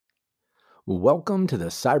Welcome to the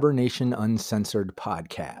Cybernation Uncensored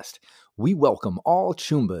podcast. We welcome all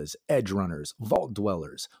Choombas, Edge Runners, Vault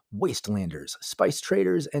Dwellers, Wastelanders, Spice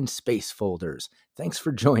Traders, and Space Folders. Thanks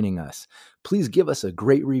for joining us. Please give us a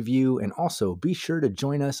great review and also be sure to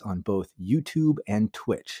join us on both YouTube and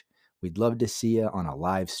Twitch. We'd love to see you on a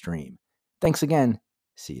live stream. Thanks again.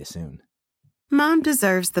 See you soon. Mom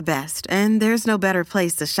deserves the best, and there's no better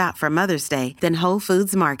place to shop for Mother's Day than Whole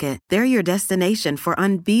Foods Market. They're your destination for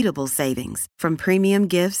unbeatable savings, from premium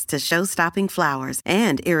gifts to show-stopping flowers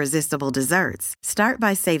and irresistible desserts. Start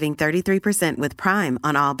by saving 33% with Prime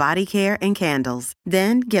on all body care and candles.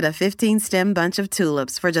 Then get a 15-stem bunch of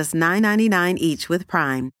tulips for just $9.99 each with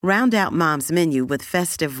Prime. Round out Mom's menu with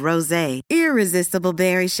festive rosé, irresistible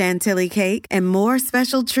berry chantilly cake, and more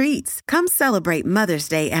special treats. Come celebrate Mother's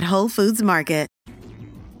Day at Whole Foods Market.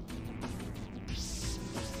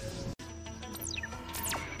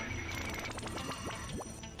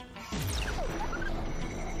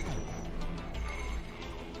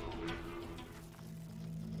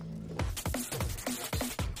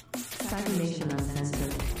 Cybernation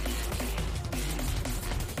Uncensored.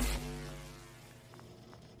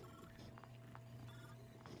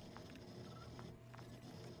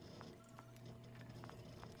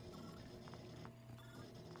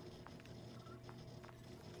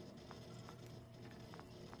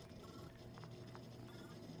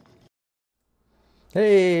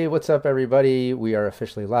 Hey, what's up, everybody? We are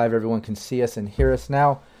officially live. Everyone can see us and hear us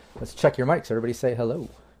now. Let's check your mics. Everybody say hello.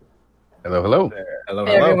 Hello, hello. Hello,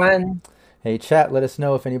 Hey, everyone. Hey, chat, let us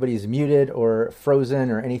know if anybody's muted or frozen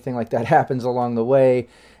or anything like that happens along the way.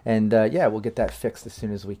 And yeah, we'll get that fixed as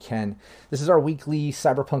soon as we can. This is our weekly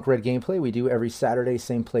Cyberpunk Red gameplay. We do every Saturday,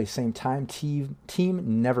 same place, same time. Team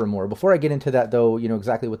Nevermore. Before I get into that, though, you know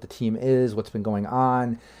exactly what the team is, what's been going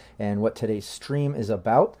on, and what today's stream is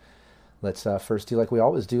about. Let's first do like we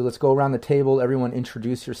always do. Let's go around the table. Everyone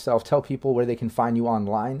introduce yourself. Tell people where they can find you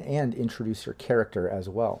online and introduce your character as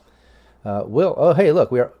well. Will, oh, hey,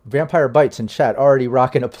 look, we are Vampire Bites in chat already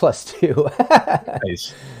rocking a +2.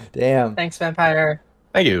 Nice. Damn. Thanks, Vampire.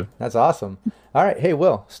 Thank you. That's awesome. All right. Hey,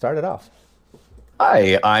 Will, start it off.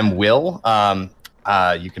 Hi, I'm Will.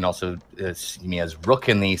 You can also see me as Rook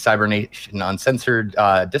in the Cybernation Uncensored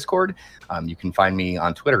Discord. You can find me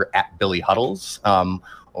on Twitter at Billy Huddles,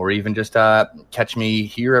 or even just catch me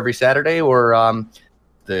here every Saturday or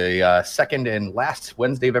the second and last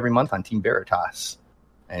Wednesday of every month on Team Veritas.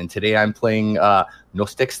 And today I'm playing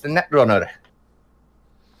Nostix the Netrunner.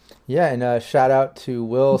 Yeah, and shout out to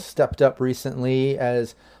Will, stepped up recently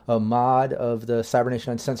as a mod of the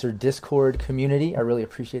Cybernation Uncensored Discord community. I really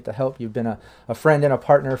appreciate the help. You've been a friend and a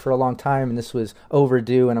partner for a long time, and this was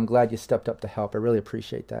overdue, and I'm glad you stepped up to help. I really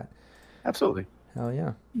appreciate that. Absolutely. Hell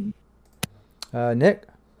yeah. Nick?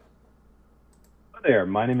 Hi there,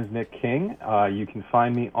 my name is Nick King. You can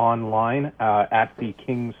find me online at the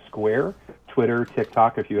King Square, Twitter,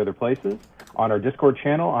 TikTok, a few other places. On our Discord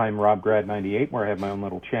channel, I'm RobGrad98, where I have my own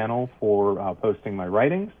little channel for posting my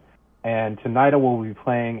writings. And tonight I will be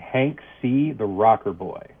playing Hank C., the Rocker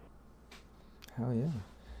Boy. Hell yeah.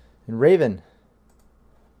 And Raven?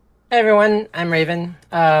 Hey, everyone. I'm Raven.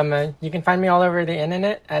 You can find me all over the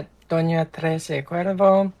internet at Doña Trece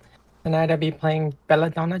Cuervo. Tonight I'll be playing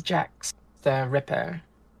Belladonna Jax, the Ripper.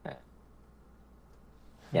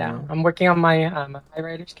 Yeah, I'm working on my High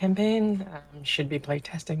Riders campaign. Should be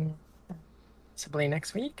playtesting possibly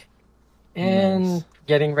next week, and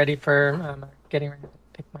getting ready to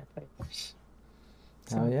pick my players.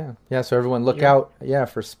 Oh yeah, yeah. So everyone look out,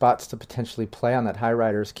 for spots to potentially play on that High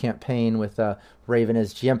Riders campaign with Raven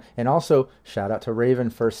as GM, and also shout out to Raven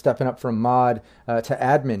for stepping up from mod to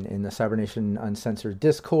admin in the Cybernation Uncensored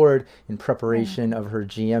Discord in preparation of her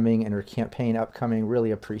GMing and her campaign upcoming.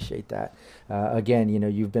 Really appreciate that. Again, you know,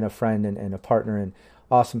 you've been a friend and a partner and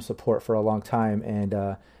awesome support for a long time, and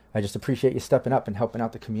I just appreciate you stepping up and helping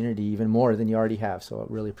out the community even more than you already have. So I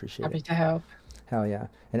really appreciate it. Happy to help. Hell yeah.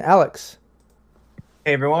 And Alex?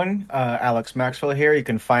 Hey everyone, Alex Maxwell here. You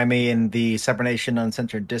can find me in the Cybernation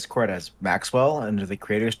Uncensored Discord as Maxwell under the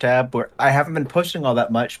Creators tab, where I haven't been posting all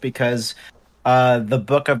that much because the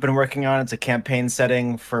book I've been working on, it's a campaign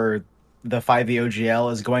setting for the 5e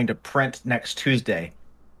OGL, is going to print next Tuesday.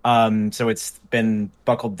 So it's been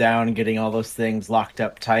buckled down and getting all those things locked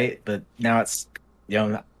up tight, but now it's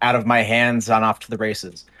out of my hands on off to the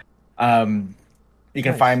races. You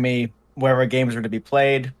can find me wherever games are to be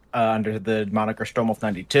played. Under the moniker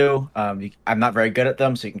Stormwolf92. I'm not very good at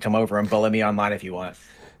them, so you can come over and bully me online if you want.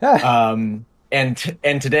 And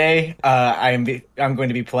today I'm going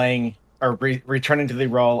to be playing or returning to the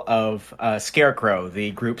role of Scarecrow,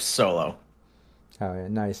 the group's solo. Oh yeah,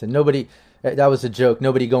 nice. And nobody, That was a joke.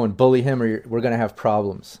 Nobody go and bully him, or we're gonna have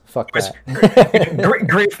problems. Fuck that.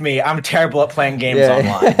 Grief me. I'm terrible at playing games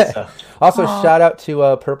online. So. Also, shout out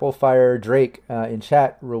to Purple Fire Drake in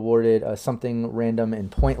chat. Rewarded something random and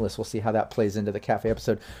pointless. We'll see how that plays into the cafe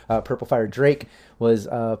episode. Purple Fire Drake was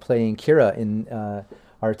playing Kira in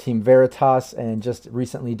our Team Veritas, and just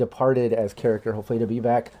recently departed as character. Hopefully to be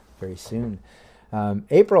back very soon.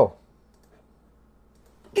 April.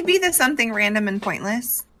 It could be the something random and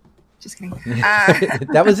pointless. Just kidding.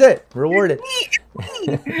 That was it. Rewarded.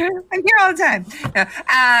 I'm here all the time. No.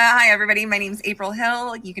 Hi, everybody. My name's April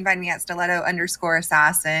Hill. You can find me at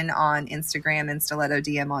stiletto_assassin on Instagram and stiletto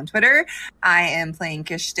DM on Twitter. I am playing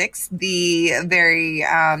Kish Sticks, the very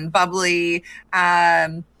bubbly, mysterious,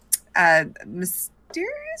 I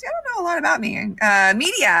don't know a lot about me,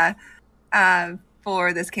 media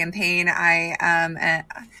for this campaign.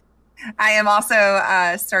 I am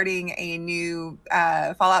also starting a new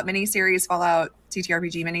Fallout miniseries, Fallout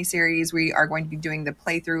TTRPG miniseries. We are going to be doing the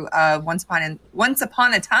playthrough of Once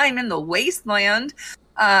Upon a Time in the Wasteland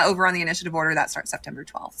over on the Initiative Order. That starts September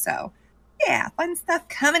 12th. So, yeah, fun stuff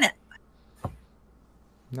coming up.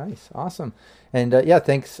 Nice. Awesome. And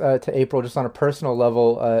thanks to April, just on a personal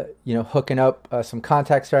level, hooking up some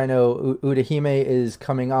contacts here. I know Utahime is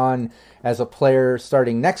coming on as a player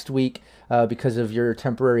starting next week because of your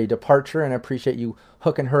temporary departure, and I appreciate you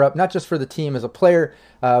hooking her up, not just for the team as a player,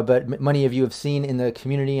 but many of you have seen in the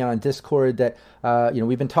community and on Discord that,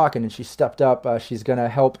 we've been talking, and she stepped up. She's going to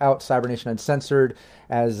help out Cybernation Uncensored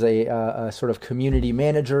as a sort of community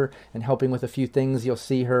manager and helping with a few things. You'll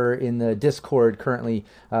see her in the Discord currently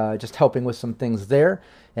just helping with some things there.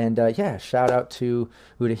 And shout out to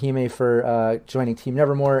Utahime for joining Team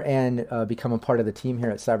Nevermore and becoming part of the team here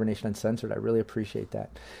at Cybernation Uncensored. I really appreciate that.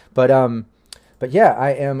 But yeah, I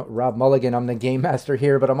am Rob Mulligan. I'm the Game Master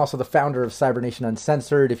here, but I'm also the founder of Cybernation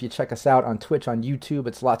Uncensored. If you check us out on Twitch, on YouTube,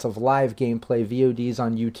 it's lots of live gameplay, VODs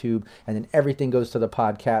on YouTube, and then everything goes to the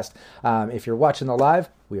podcast. If you're watching the live,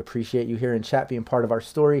 we appreciate you here in chat being part of our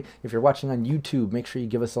story. If you're watching on YouTube, make sure you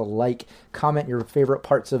give us a like, comment your favorite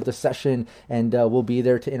parts of the session, and we'll be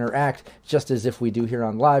there to interact just as if we do here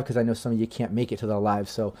on live, because I know some of you can't make it to the live.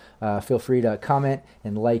 So feel free to comment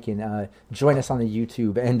and like and join us on the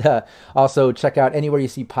YouTube. And also check out anywhere you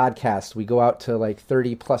see podcasts. We go out to like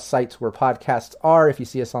 30 plus sites where podcasts are. If you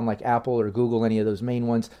see us on like Apple or Google, any of those main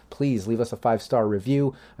ones, please leave us a 5-star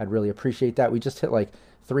review. I'd really appreciate that. We just hit like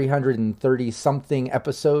 330 something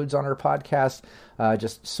episodes on our podcast.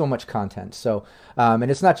 Just so much content. So, and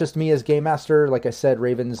it's not just me as Game Master. Like I said,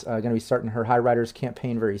 Raven's going to be starting her High Riders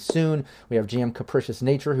campaign very soon. We have GM Capricious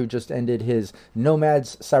Nature, who just ended his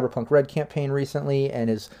Nomads Cyberpunk Red campaign recently, and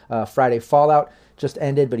his Friday Fallout just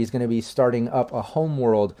ended, but he's going to be starting up a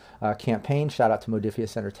Homeworld campaign. Shout out to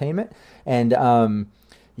Modifius Entertainment. And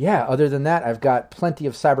other than that, I've got plenty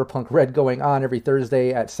of Cyberpunk Red going on every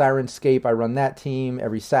Thursday at Sirenscape. I run that team.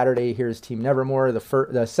 Every Saturday, here's Team Nevermore.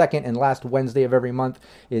 The second and last Wednesday of every month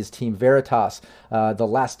is Team Veritas. The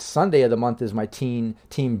last Sunday of the month is my Team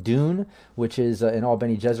Dune, which is an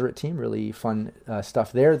Albany Jesuit team. Really fun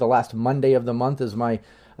stuff there. The last Monday of the month is my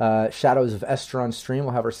Shadows of Estron stream.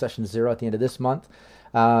 We'll have our session 0 at the end of this month.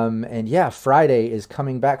 Friday is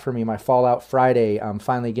coming back for me, my Fallout Friday. I'm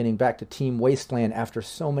finally getting back to Team Wasteland after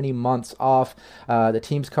so many months off. The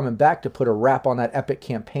team's coming back to put a wrap on that epic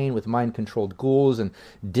campaign with mind-controlled ghouls and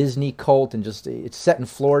Disney cult, and just it's set in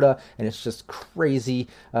Florida, and it's just crazy.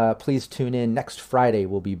 Please tune in. Next Friday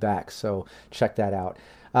we'll be back, so check that out.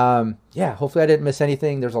 Hopefully I didn't miss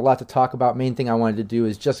anything. There's a lot to talk about. Main thing I wanted to do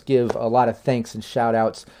is just give a lot of thanks and shout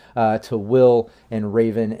outs to Will and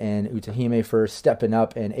Raven and Utahime for stepping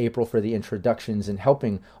up, and April for the introductions and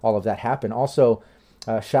helping all of that happen. Also,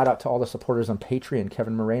 shout out to all the supporters on Patreon: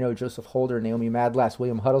 Kevin Moreno, Joseph Holder, Naomi Madlass,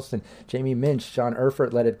 William Huddleston, Jamie Minch, John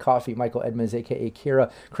Erfurt, Leaded Coffee, Michael Edmonds, a.k.a. Kira,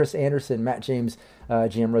 Chris Anderson, Matt James,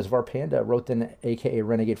 GM Reservoir Panda, Rothan, a.k.a.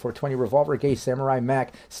 Renegade 420, Revolver Gay, Samurai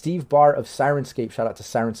Mac, Steve Barr of Sirenscape. Shout out to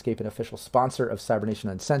Sirenscape, an official sponsor of Cybernation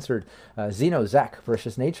Uncensored. Zeno, Zach,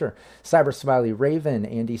 Vicious Nature, Cyber Smiley, Raven,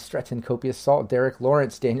 Andy Stretton, Copious Salt, Derek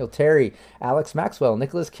Lawrence, Daniel Terry, Alex Maxwell,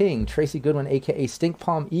 Nicholas King, Tracy Goodwin, a.k.a. Stink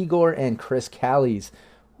Palm, Igor, and Chris Callies.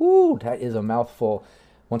 Woo, that is a mouthful.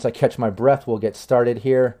 Once I catch my breath, we'll get started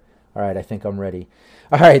here. All right, I think I'm ready.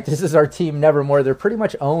 All right, this is our Team Nevermore. They're pretty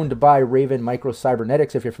much owned by Raven Micro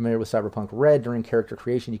Cybernetics. If you're familiar with Cyberpunk Red, during character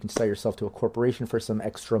creation, you can sell yourself to a corporation for some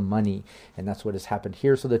extra money, and that's what has happened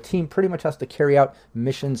here. So the team pretty much has to carry out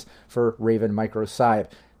missions for Raven Micro Cyb.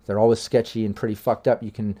 They're always sketchy and pretty fucked up.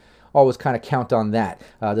 You can always kind of count on that.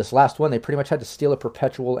 This last one, they pretty much had to steal a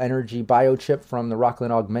perpetual energy biochip from the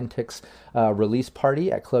Rockland Augmentics release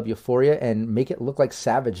party at Club Euphoria and make it look like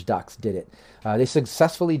Savage Docs did it. They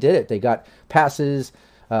successfully did it. They got passes,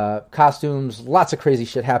 costumes, lots of crazy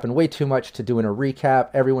shit happened. Way too much to do in a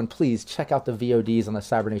recap. Everyone, please check out the VODs on the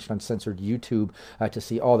Cybernation Uncensored YouTube to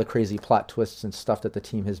see all the crazy plot twists and stuff that the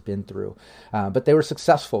team has been through. But they were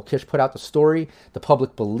successful. Kish put out the story. The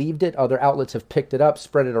public believed it. Other outlets have picked it up,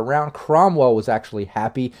 spread it around. Cromwell was actually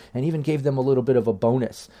happy and even gave them a little bit of a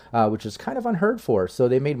bonus, which is kind of unheard for. So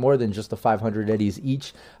they made more than just the 500 eddies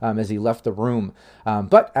each as he left the room.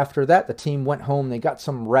 But after that, the team went home. They got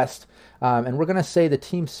some rest. And we're going to say the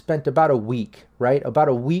team spent about a week, right? About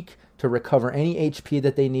a week to recover any HP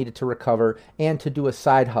that they needed to recover and to do a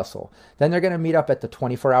side hustle. Then they're going to meet up at the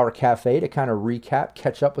 24-hour cafe to kind of recap,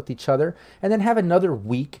 catch up with each other, and then have another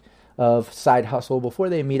week of side hustle before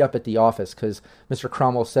they meet up at the office, because Mr.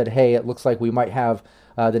 Cromwell said, hey, it looks like we might have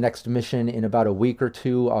the next mission in about a week or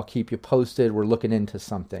two. I'll keep you posted. We're looking into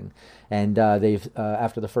something. And they've,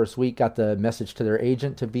 after the first week, got the message to their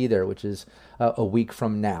agent to be there, which is a week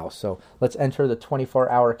from now. So let's enter the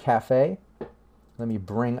 24-hour cafe. Let me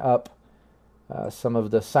bring up some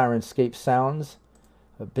of the Sirenscape sounds.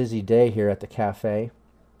 A busy day here at the cafe.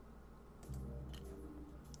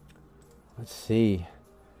 Let's see.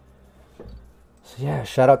 So yeah,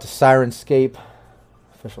 shout out to Sirenscape,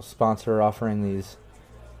 official sponsor, offering these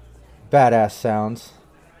badass sounds.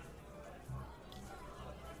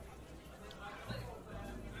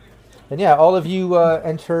 And yeah, all of you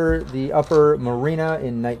enter the upper marina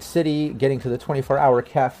in Night City, getting to the 24-hour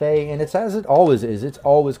cafe, and it's as it always is. It's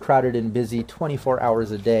always crowded and busy, 24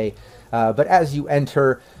 hours a day. But as you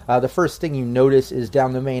enter, the first thing you notice is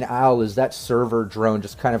down the main aisle is that server drone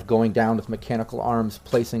just kind of going down with mechanical arms,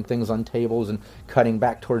 placing things on tables and cutting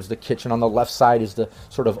back towards the kitchen. On the left side is the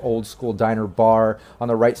sort of old school diner bar. On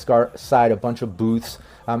the right side, a bunch of booths.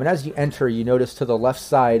 And as you enter, you notice to the left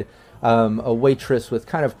side a waitress with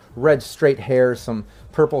kind of red straight hair, some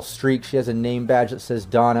purple streaks. She has a name badge that says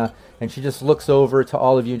Donna, and she just looks over to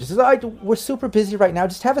all of you and just says, we're super busy right now.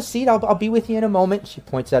 Just have a seat. I'll be with you in a moment. She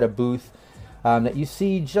points at a booth that you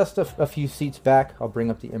see just a few seats back. I'll bring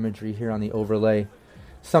up the imagery here on the overlay.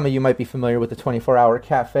 Some of you might be familiar with the 24-hour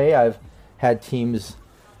cafe. I've had teams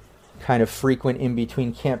kind of frequent in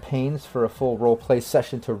between campaigns for a full role-play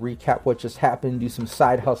session to recap what just happened, do some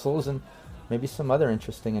side hustles, and maybe some other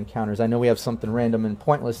interesting encounters. I know we have something random and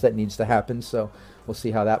pointless that needs to happen, so we'll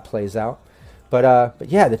see how that plays out. But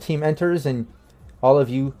yeah, the team enters, and all of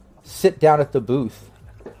you sit down at the booth.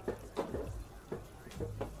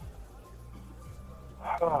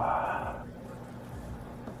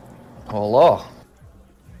 Hello.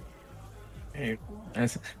 Hey,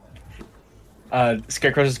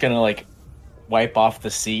 Scarecrow's just gonna like wipe off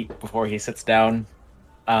the seat before he sits down.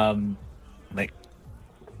 Like,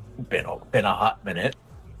 been a hot minute.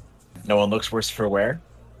 No one looks worse for wear.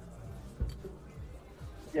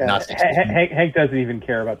 Yeah, Hank doesn't even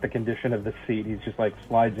care about the condition of the seat. He's just like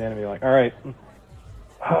slides in and be like, all right.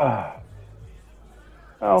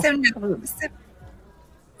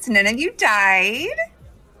 So none of you died?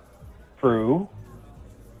 True.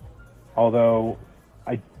 Although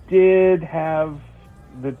I did have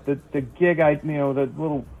the gig, the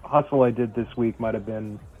little hustle I did this week might have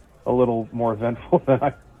been a little more eventful than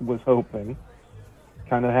I was hoping.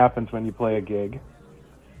 Kind of happens when you play a gig.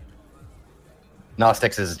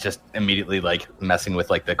 Gnostics is just immediately like messing with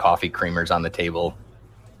like the coffee creamers on the table,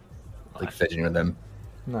 like fidgeting with them.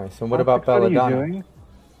 Nice. And what about Belladonna? What are you doing?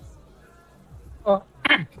 Well,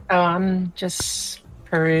 I'm just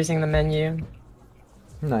perusing the menu.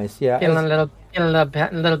 Nice. Yeah. Feeling a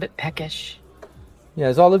little bit peckish. Yeah.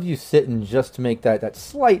 As all of you sit and just make that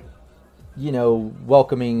slight,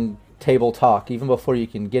 welcoming table talk, even before you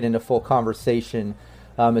can get into full conversation.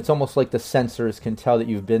 It's almost like the sensors can tell that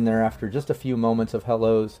you've been there after just a few moments of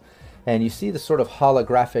hellos. And you see the sort of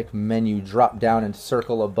holographic menu drop down and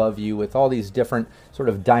circle above you with all these different sort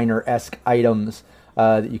of diner-esque items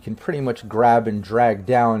that you can pretty much grab and drag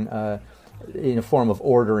down in a form of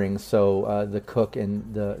ordering, so the cook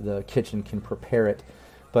and the kitchen can prepare it.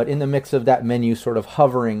 But in the mix of that menu sort of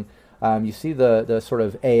hovering, you see the sort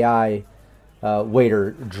of AI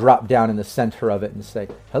waiter drop down in the center of it and say,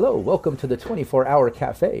 hello, welcome to the 24-hour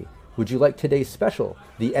cafe. Would you like today's special?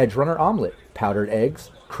 The Edge Runner omelet, powdered eggs,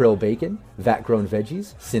 krill bacon, vat-grown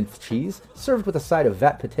veggies, synth cheese, served with a side of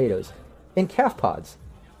vat potatoes, and calf pods.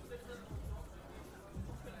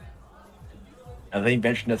 Nothing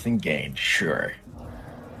ventured, nothing gained. Sure.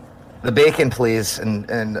 The bacon, please,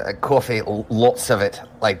 and coffee, lots of it.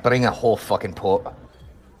 Like, bring a whole fucking pot.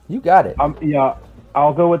 You got it. Yeah.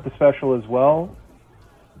 I'll go with the special as well.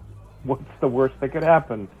 What's the worst that could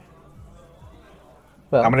happen?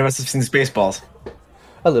 Well, How many of us have seen Spaceballs?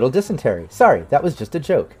 a little dysentery. Sorry, that was just a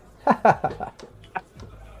joke. I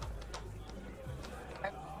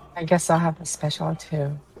guess I'll have a special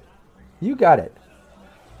too. You got it.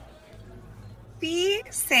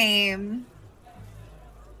 Same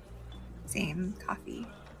coffee.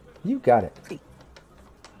 You got it. Please.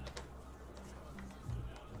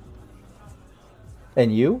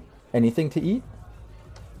 And you? Anything to eat?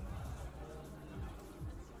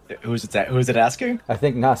 Who's it asking? I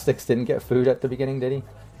think Gnostics didn't get food at the beginning, did he?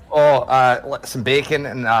 Oh, some bacon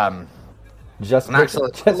and Just and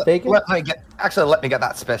actually, just bacon? Let me get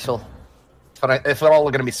that special. If we're all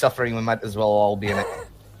going to be suffering, we might as well all be in it.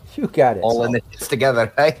 You got it. All in this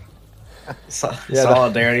together, hey?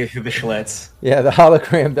 Solidarity through the Schlitz. Yeah, the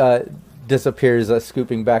hologram disappears,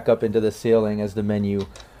 scooping back up into the ceiling as the menu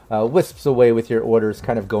wisps away with your orders,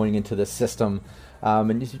 kind of going into the system.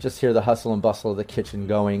 And you just hear the hustle and bustle of the kitchen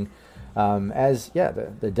going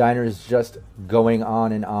the diner is just going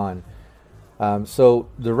on and on. So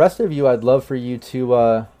the rest of you, I'd love for you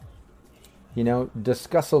to,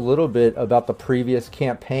 discuss a little bit about the previous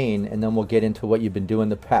campaign, and then we'll get into what you've been doing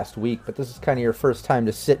the past week. But this is kind of your first time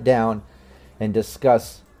to sit down and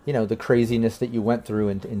discuss, the craziness that you went through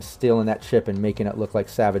in stealing that chip and making it look like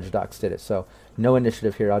Savage Docs did it. So no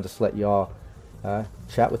initiative here. I'll just let you all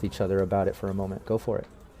chat with each other about it for a moment. Go for it.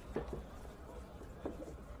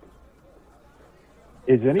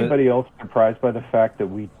 Is anybody else surprised by the fact that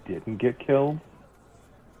we didn't get killed?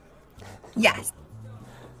 Yes.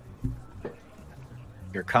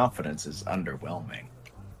 Your confidence is underwhelming.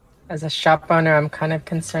 As a shop owner, I'm kind of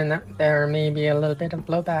concerned that there may be a little bit of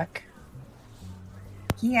blowback.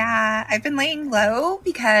 Yeah, I've been laying low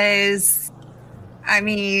because,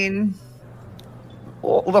 Well,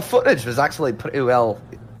 the footage was actually pretty well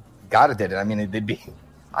guarded. I mean, it'd be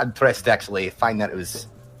hard pressed to actually find that it was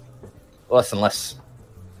us unless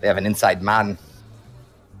they have an inside man.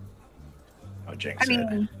 Oh, Jinx.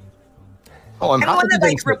 I'm Oh, I'm the one that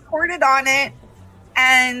happy reported on it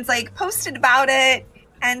and posted about it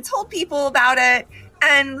and told people about it,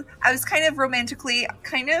 and I was kind of romantically,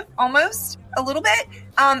 almost a little bit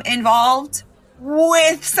involved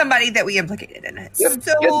with somebody that we implicated in it.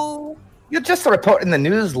 So You're just reporting the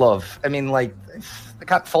news, love. I mean, I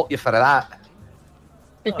can't fault you for that.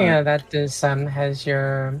 Speaking of that, has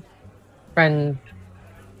your friend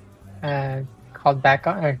called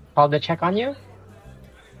to check on you?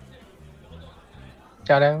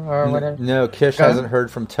 Toto or whatever? No, Kish hasn't heard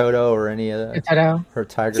from Toto or any of that. Toto? Her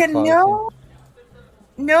tiger claws.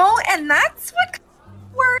 No, and that's what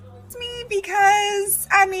worries me because,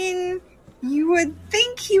 you would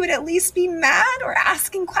think he would at least be mad or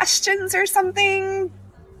asking questions or something,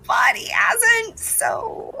 but he hasn't,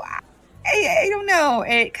 so I don't know.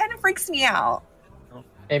 It kind of freaks me out.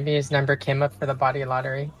 Maybe his number came up for the body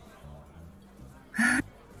lottery.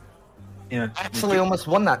 Yeah, I actually almost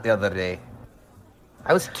won that the other day.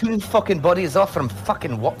 I was 2 fucking bodies off from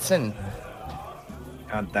fucking Watson.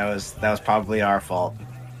 that was probably our fault.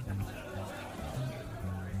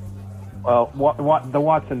 Well, the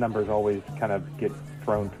Watson numbers always kind of get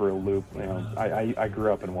thrown through a loop. I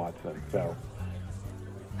grew up in Watson, so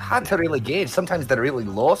Hard to really gauge. Sometimes they're really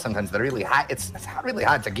low, sometimes they're really high. It's really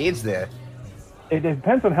hard to gauge there. it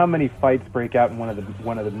depends on how many fights break out in one of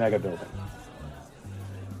the mega buildings.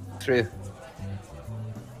 True.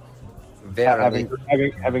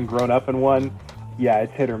 Having grown up in one, yeah,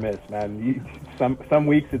 it's hit or miss, man. Some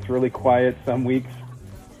weeks it's really quiet. Some weeks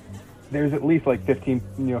there's at least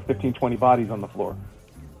 15, 20 bodies on the floor.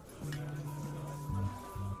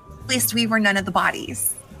 At least we were none of the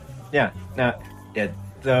bodies. Yeah.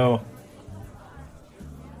 Though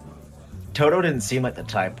Toto didn't seem like the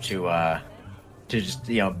type to just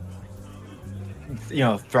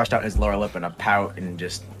thrust out his lower lip in a pout and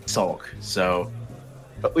just sulk. So,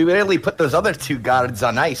 but we really put those other 2 guards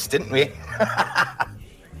on ice, didn't we?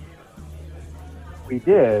 We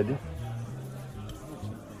did.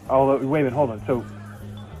 Although, wait a minute, hold on. So,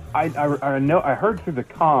 I know I heard through the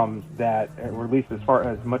comms that, or at least as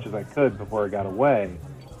much as I could before I got away,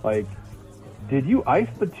 did you ice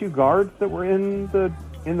the 2 guards that were in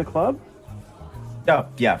the club? oh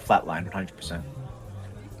yeah, flatline, 100%.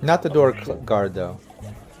 Not the door guard, though.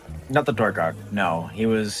 Not the door guard. No, he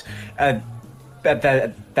was at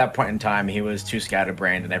that point in time. He was too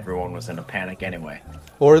scatterbrained, and everyone was in a panic anyway.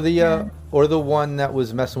 Or the one that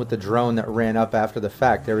was messing with the drone that ran up after the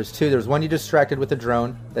fact. There was 2. There was one you distracted with the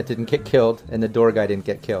drone that didn't get killed, and the door guy didn't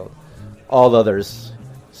get killed. All others,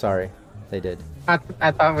 sorry, they did. I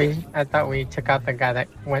thought we took out the guy that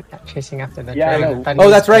went chasing after the Yeah, I train. know. Thought he Oh,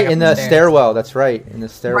 was that's right, going in the upstairs. stairwell. That's right, in the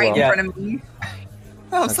stairwell. Right in front of me.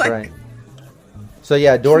 I was That's like, right. So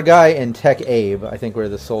yeah, Door Guy and Tech Abe, I think, were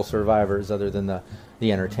the sole survivors other than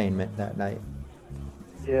the entertainment that night.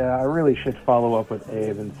 Yeah, I really should follow up with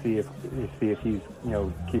Abe and see if he's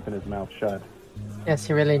keeping his mouth shut. Yes,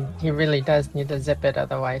 he really does need to zip it,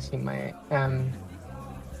 otherwise he might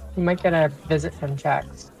get a visit from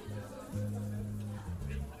Jax.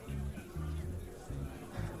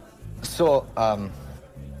 So,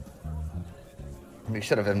 we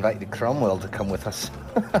should have invited Cromwell to come with us.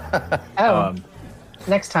 Oh,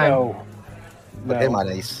 next time. No, But him on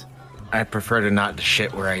ice. I prefer to not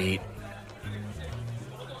shit where I eat.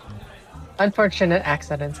 Unfortunate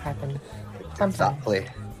accidents happen sometimes. Exactly.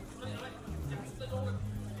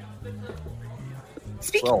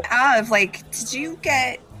 speaking of, like,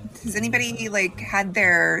 has anybody, like, had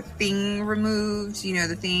their thing removed? You know,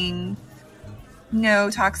 the thing, no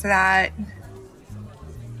talks of that.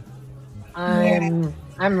 I'm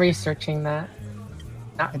researching that.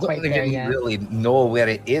 Not I don't quite there even yet. really know where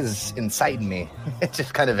it is inside me. It's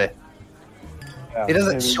just kind of it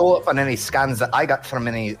doesn't show up on any scans that I got from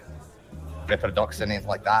any Ripper docs or anything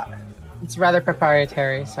like that. It's rather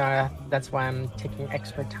proprietary, so that's why I'm taking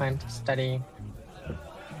extra time to study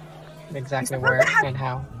exactly where and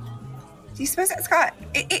how. Do you suppose that's got?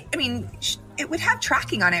 I mean, it would have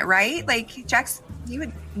tracking on it, right? Like, Jax, you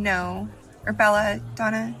would know, or Bella,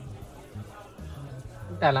 Donna.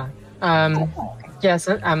 Bella. Yes.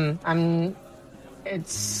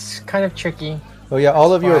 It's kind of tricky. Oh yeah,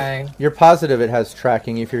 all of Why? you're positive it has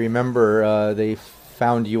tracking. If you remember, they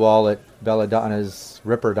found you all at Belladonna's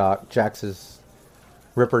Ripper Doc, Jax's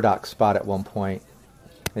Ripper Doc spot at one point.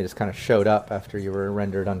 They just kind of showed up after you were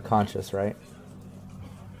rendered unconscious, right?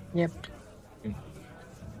 Yep.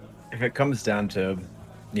 If it comes down to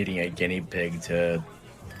needing a guinea pig to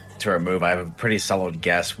remove, I have a pretty solid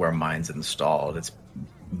guess where mine's installed. It's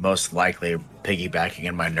most likely piggybacking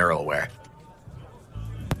in my Neuralware.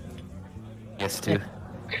 Yes, too.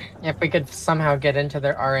 If we could somehow get into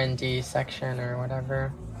their R&D section or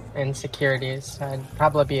whatever, and securities, I'd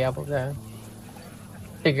probably be able to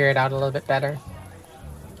figure it out a little bit better.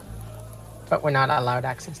 But we're not allowed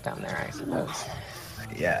access down there, I suppose.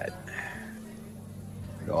 Yeah.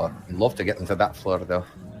 Oh, I'd love to get into that floor, though.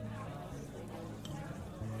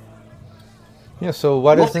 Yeah, so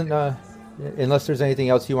why doesn't, unless there's anything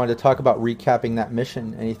else you wanted to talk about recapping that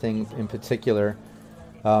mission, anything in particular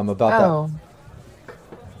about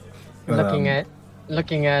that?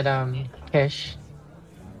 Looking at Kish.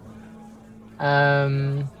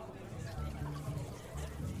 When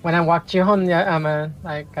I walked you home,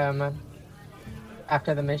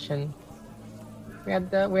 after the mission, we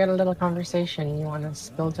had a little conversation. You want to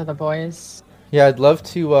spill to the boys? Yeah, I'd love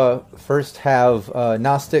to first have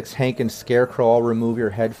Gnostics, Hank, and Scarecrow all remove your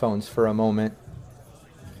headphones for a moment.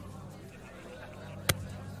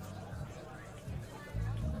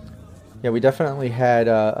 Yeah, we definitely had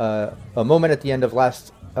a moment at the end of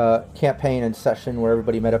last campaign and session where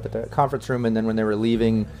everybody met up at the conference room, and then when they were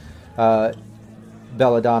leaving,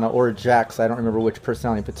 Belladonna or Jax, I don't remember which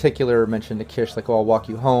personality in particular, mentioned to Kish, like, oh, I'll walk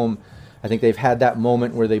you home. I think they've had that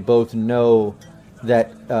moment where they both know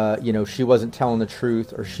that, she wasn't telling the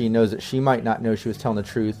truth, or she knows that she might not know she was telling the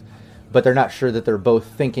truth, but they're not sure that they're both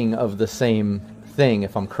thinking of the same thing,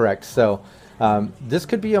 if I'm correct. So this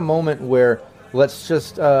could be a moment where let's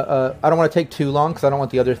just, I don't want to take too long because I don't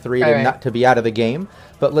want the other three not to be out of the game,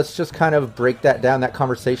 but let's just kind of break that down, that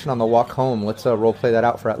conversation on the walk home. Let's role play that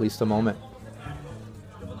out for at least a moment.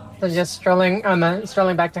 So just strolling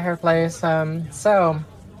back to her place. So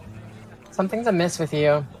something's amiss with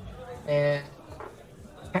you, and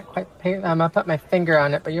can't quite I'll put my finger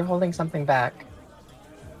on it, but you're holding something back.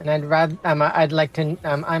 And I'd like to.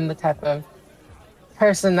 I'm the type of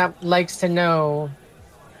person that likes to know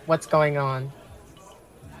what's going on.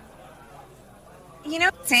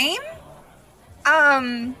 Same.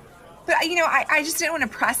 But I just didn't want to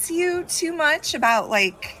press you too much about,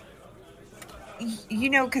 like,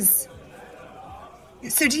 because.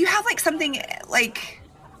 So do you have, like, something like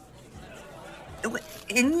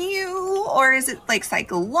in you, or is it, like,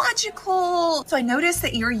 psychological? So I noticed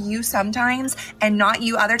that you're you sometimes and not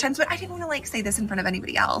you other times, but I didn't want to, like, say this in front of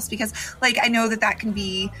anybody else because, like, I know that can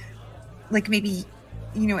be, like, maybe,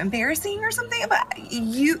 embarrassing or something, but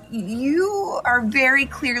you are very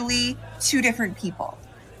clearly two different people,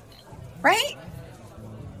 right?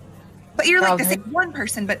 But you're like the same one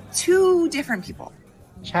person, but two different people.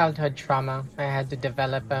 Childhood trauma. I had to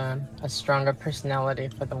develop a stronger personality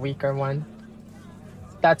for the weaker one.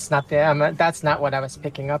 that's not what I was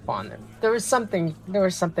picking up on. There was something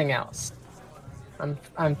else.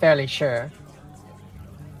 I'm fairly sure.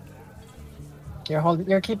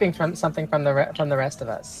 You're keeping something from the rest of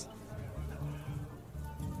us.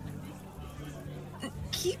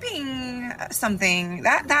 Keeping something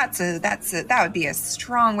that would be a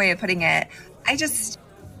strong way of putting it. I just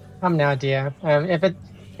Come now, dear. If it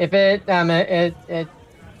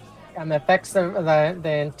affects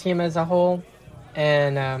the team as a whole,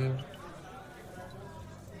 and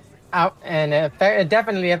it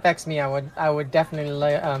definitely affects me, I would definitely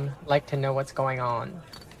like to know what's going on.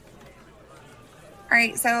 All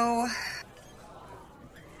right, so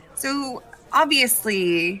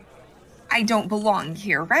obviously I don't belong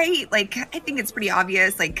here, right? Like, I think it's pretty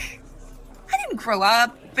obvious. Like, I didn't grow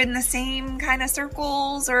up in the same kind of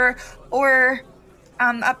circles or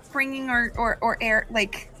upbringing or air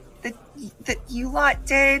like that you lot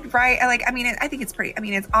did, right? Like, I mean, I think it's pretty. I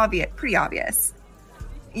mean, it's pretty obvious.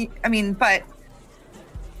 I mean, but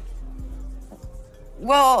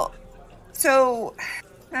well, so.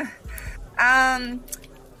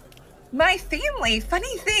 My family,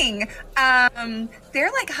 funny thing,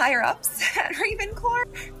 they're like higher ups at Ravenclaw,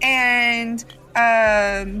 and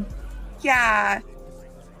yeah,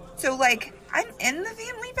 so like I'm in the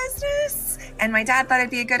family business, and my dad thought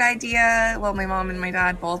it'd be a good idea. Well, my mom and my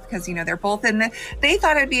dad both, because they're both they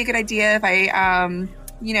thought it'd be a good idea if I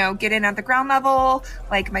get in at the ground level,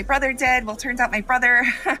 like my brother did. Well, turns out my brother,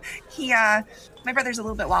 my brother's a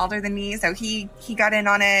little bit wilder than me, so he got in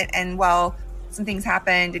on it, and well, some things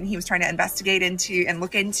happened, and he was trying to investigate into and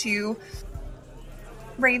look into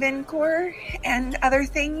Ravenclaw and other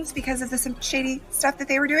things because of some shady stuff that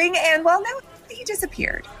they were doing, and well, now he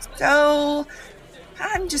disappeared. So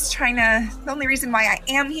I'm just trying to. The only reason why I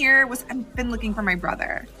am here was I've been looking for my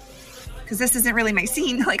brother, because this isn't really my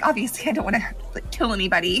scene. Like, obviously, I don't want to kill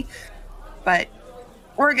anybody, but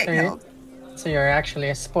or get killed. So you're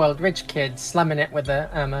actually a spoiled rich kid slumming it with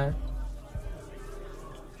a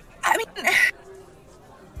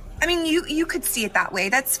I mean, you could see it that way.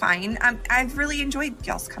 That's fine. I've really enjoyed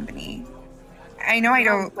y'all's company. I know I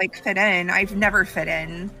don't fit in. I've never fit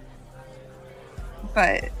in,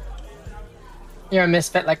 but you're a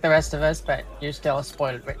misfit like the rest of us. But you're still a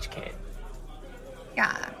spoiled rich kid.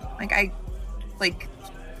 Yeah,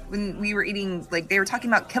 when we were eating, they were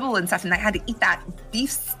talking about kibble and stuff, and I had to eat that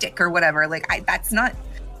beef stick or whatever. That's not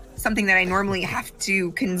something that I normally have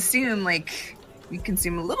to consume. Like, we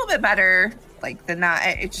consume a little bit better than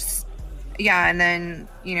that. It just, yeah. And then,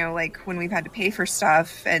 when we've had to pay for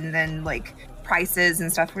stuff, and then prices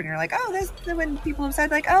and stuff, when you're like, oh, when people have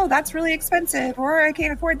said oh, that's really expensive, or I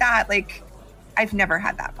can't afford that. I've never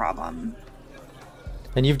had that problem.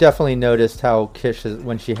 And you've definitely noticed how Kish is,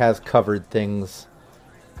 when she has covered things,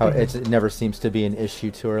 how it never seems to be an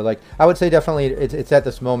issue to her. I would say definitely it's at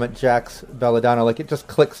this moment, Jax Belladonna, it just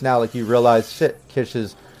clicks now. You realize, shit, Kish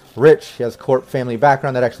is rich. She has corp family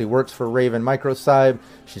background that actually works for Raven Microcybe.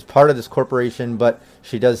 She's part of this corporation, but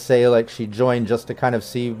she does say she joined just to kind of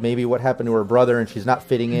see maybe what happened to her brother, and she's not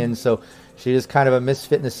fitting in. So she is kind of a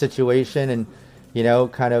misfit in this situation, and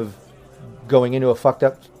kind of going into a fucked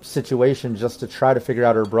up situation just to try to figure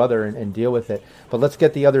out her brother and deal with it. But let's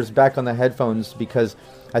get the others back on the headphones, because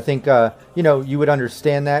I think you would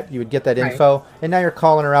understand that, you would get that info, right. And now you're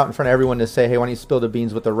calling her out in front of everyone to say, hey, why don't you spill the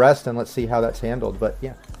beans with the rest, and let's see how that's handled. But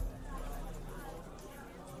yeah,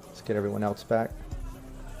 let's get everyone else back.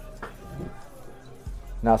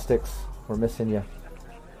 Gnostics, we're missing you.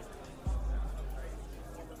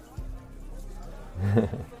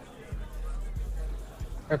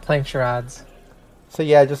 We're playing charades. So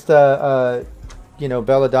yeah, just Belladonna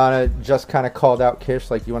just kind of called out Kish,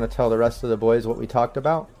 you want to tell the rest of the boys what we talked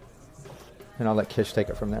about? And I'll let Kish take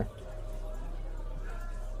it from there.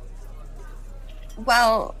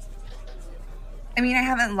 Well, I mean, I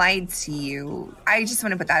haven't lied to you. I just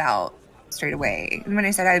want to put that out straight away. And when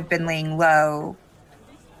I said I've been laying low,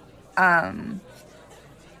 I've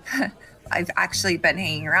actually been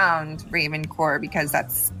hanging around Ravenclaw because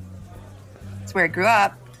that's where I grew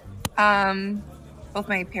up. Both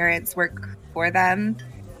my parents work for them,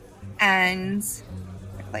 and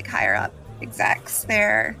higher up execs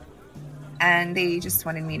there, and they just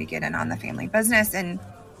wanted me to get in on the family business. And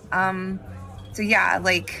so yeah,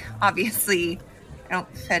 obviously I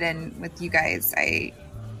don't fit in with you guys. I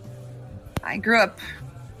grew up,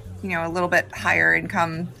 a little bit higher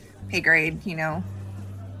income, pay grade,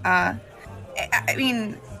 I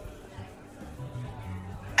mean,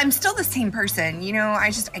 I'm still the same person,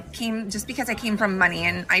 I came just because I came from money,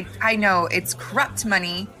 and I know it's corrupt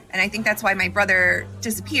money, and I think that's why my brother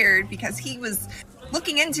disappeared, because he was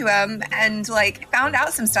looking into him and like found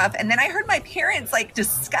out some stuff, and then I heard my parents like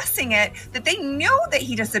discussing it, that they know that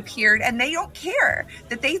he disappeared and they don't care,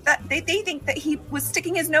 that they think that he was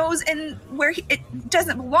sticking his nose in where it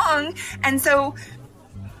doesn't belong. And so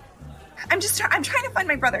I'm trying to find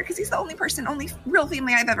my brother, because he's the only real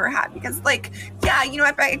family I've ever had. Because like, yeah, you know,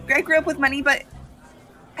 I grew up with money, but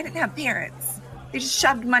I didn't have parents. They just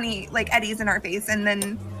shoved money like eddies in our face and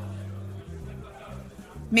then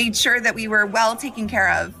made sure that we were well taken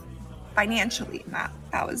care of financially. And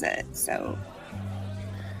that was it. So,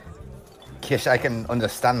 Kish, I can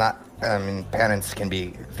understand that. I mean, parents can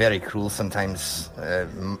be very cruel sometimes.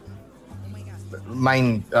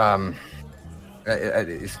 Mine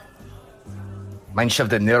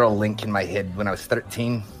shoved a neural link in my head when I was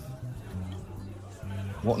 13,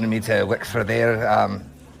 wanting me to work for their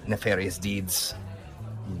nefarious deeds,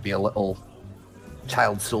 be a little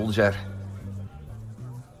child soldier.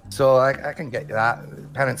 So I can get that.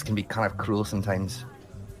 Parents can be kind of cruel sometimes.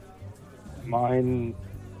 Mine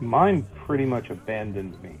pretty much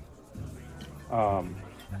abandoned me.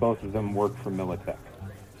 Both of them worked for Militech.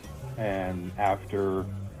 And after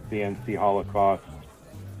the NC Holocaust,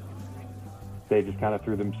 they just kind of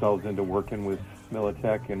threw themselves into working with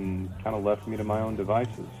Militech and kind of left me to my own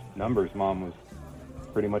devices. Numbers' mom was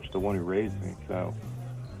pretty much the one who raised me, so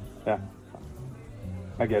yeah,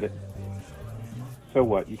 I get it. So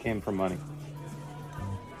what? You came for money.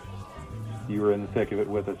 You were in the thick of it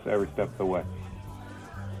with us every step of the way.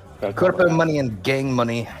 Corporate money and gang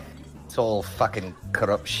money, it's all fucking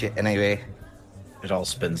corrupt shit anyway. It all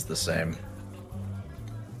spins the same.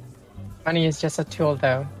 Money is just a tool,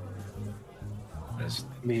 though.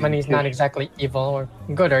 Money's not exactly evil or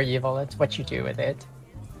good or evil. It's what you do with it.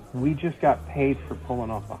 We just got paid for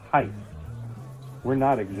pulling off a heist. We're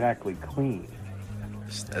not exactly clean.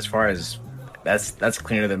 As far as that's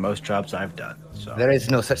cleaner than most jobs I've done. So There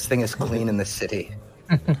is no such thing as clean in the city.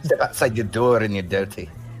 Step outside your door and you're dirty.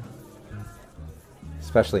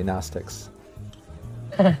 Especially Gnostics.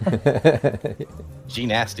 G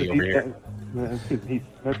nasty over here. That's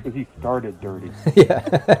because he started dirty.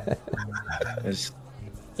 Yeah.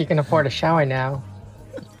 You can afford a shower now.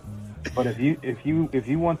 But if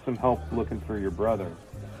you want some help looking for your brother,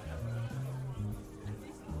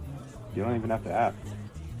 you don't even have to ask.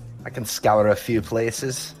 I can scour a few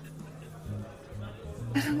places.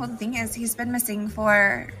 well, the thing is, he's been missing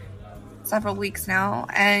for several weeks now,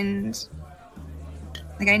 and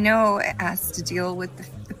like I know it has to deal with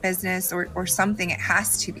the business or something. It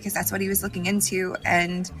has to, because that's what he was looking into,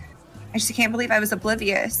 and I just can't believe I was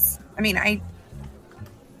oblivious. I mean, I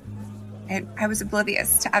was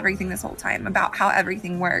oblivious to everything this whole time about how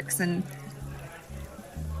everything works. And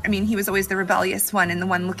I mean, he was always the rebellious one and the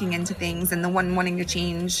one looking into things and the one wanting to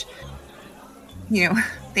change,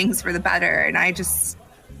 things for the better. And I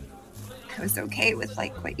was okay with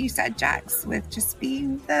like what you said, Jax, with just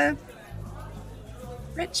being the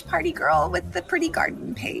rich party girl with the pretty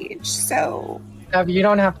garden page. So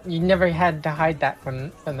You never had to hide that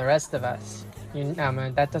from the rest of us.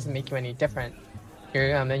 That doesn't make you any different.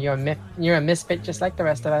 You're a misfit just like the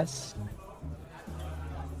rest of us.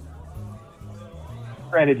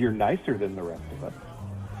 Granted, you're nicer than the rest of us.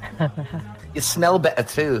 You smell better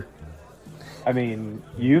too. I mean,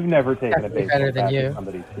 you've never taken a baseball better than bat you. to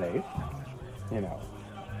somebody's face.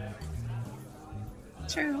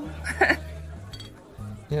 true.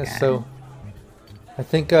 Yeah, so I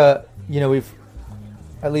think we've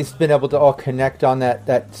at least been able to all connect on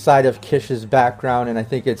that side of Kish's background, and I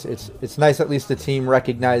think it's nice at least the team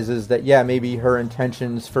recognizes that maybe her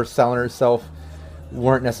intentions for selling herself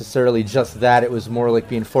weren't necessarily just that. It was more like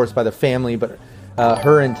being forced by the family, but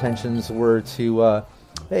her intentions were to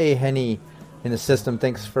hey Henny in the system,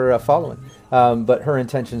 thanks for following. But her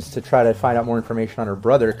intentions to try to find out more information on her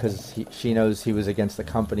brother, because she knows he was against the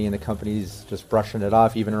company and the company's just brushing it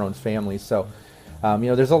off, even her own family. So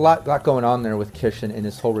there's a lot going on there with Kish and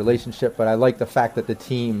this whole relationship, but I like the fact that the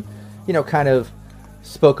team, kind of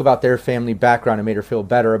spoke about their family background and made her feel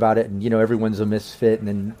better about it. And, everyone's a misfit. And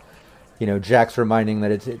then, Jack's reminding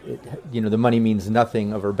that the money means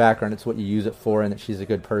nothing of her background. It's what you use it for, and that she's a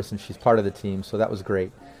good person. She's part of the team. So that was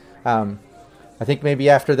great. I think maybe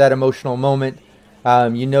after that emotional moment,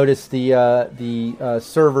 you notice the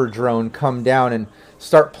server drone come down and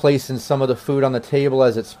start placing some of the food on the table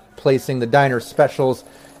as it's placing the diner specials.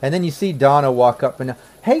 And then you see Donna walk up and,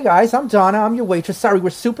 hey guys, I'm Donna. I'm your waitress. Sorry, we're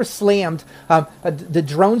super slammed. The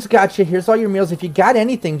drone's got you. Here's all your meals. If you got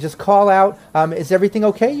anything, just call out. Is everything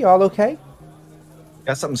okay? You all okay?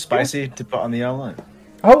 Got something spicy to put on the online?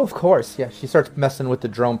 Oh, of course. Yeah, she starts messing with the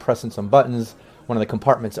drone, pressing some buttons. one of the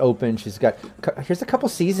compartments open. She's got, here's a couple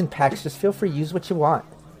season packs. Just feel free, use what you want.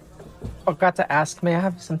 Forgot to ask, may I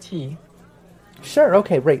have some tea? Sure,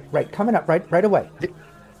 okay, right. Coming up right away. Do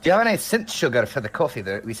you have any synth sugar for the coffee?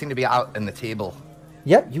 We seem to be out on the table.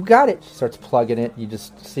 Yep, you got it. She starts plugging it. You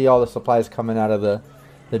just see all the supplies coming out of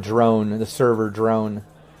the drone, the server drone.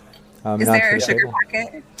 Is there a sugar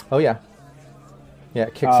packet? Oh, yeah. Yeah,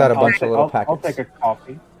 it kicks out a bunch of little packets. I'll take a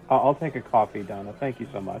coffee. I'll take a coffee, Donna. Thank you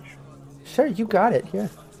so much. Sure, you got it. Here.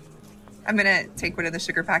 I'm going to take one of the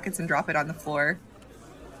sugar packets and drop it on the floor.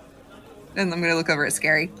 And I'm going to look over at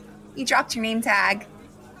Scary. You dropped your name tag.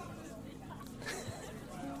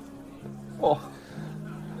 Oh.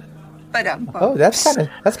 But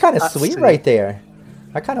that's kind of sweet right there.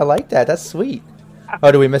 I kind of like that. That's sweet.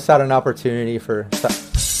 Oh, do we miss out on an opportunity for?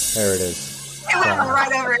 There it is. It went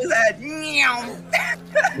right over his head. Meow.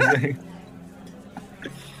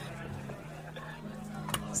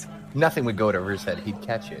 Nothing would go over his head. He'd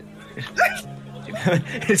catch it.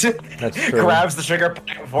 That's true. Grabs the sugar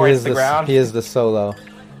before it hits the ground. He is the solo.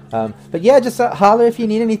 But yeah, just holler if you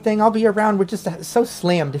need anything. I'll be around. We're just so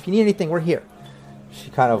slammed. If you need anything, we're here. She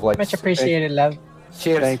kind of like much appreciated, love.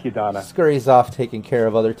 Cheers. Thank you, Donna. Scurries off, taking care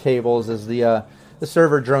of other tables as the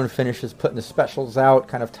server drone finishes putting the specials out,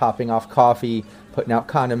 kind of topping off coffee, putting out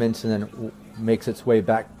condiments, and then makes its way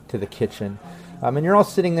back to the kitchen. And you're all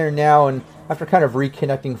sitting there now, and after kind of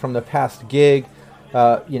reconnecting from the past gig,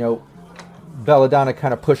 Belladonna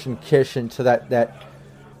kind of pushing Kish into that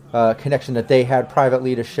connection that they had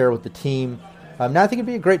privately to share with the team. Now I think it'd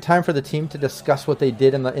be a great time for the team to discuss what they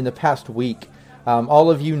did in the past week. All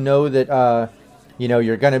of you know that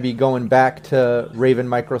you're going to be going back to Raven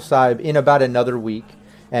Microcybe in about another week,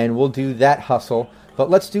 and we'll do that hustle. But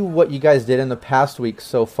let's do what you guys did in the past week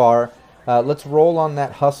so far. Let's roll on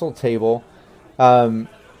that hustle table.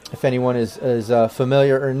 If anyone is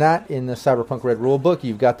familiar or not in the Cyberpunk Red Rulebook,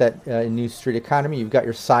 you've got that in New Street Economy. You've got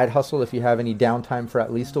your side hustle if you have any downtime for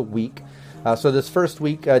at least a week. So this first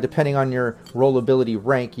week, depending on your rollability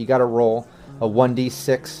rank, you got to roll a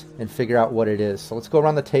 1d6 and figure out what it is. So let's go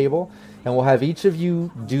around the table, and we'll have each of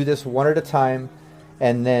you do this one at a time,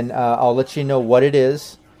 and then I'll let you know what it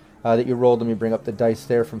is that you rolled. Let me bring up the dice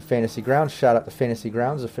there from Fantasy Grounds. Shout out to Fantasy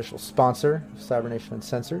Grounds, official sponsor of Cybernation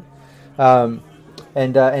Uncensored.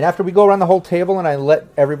 And after we go around the whole table and I let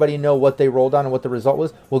everybody know what they rolled on and what the result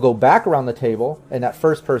was, we'll go back around the table, and that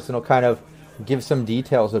first person will kind of give some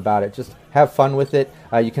details about it. Just have fun with it.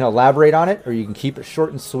 You can elaborate on it, or you can keep it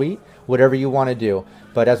short and sweet, whatever you want to do.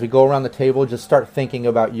 But as we go around the table, just start thinking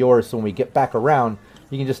about yours, so when we get back around,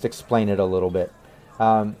 you can just explain it a little bit.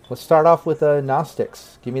 Let's start off with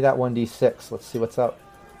Gnostics. Give me that 1d6. Let's see what's up.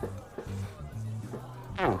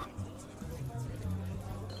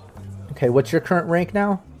 Okay, what's your current rank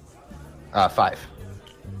now? 5.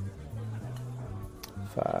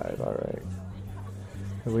 5, all right.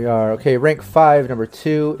 Here we are. Okay, rank 5, number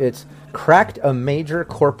 2. It's cracked a major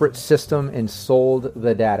corporate system and sold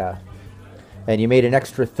the data. And you made an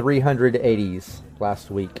extra 380s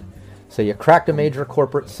last week. So you cracked a major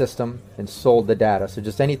corporate system and sold the data. So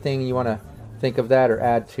just anything you want to think of that or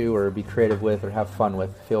add to or be creative with or have fun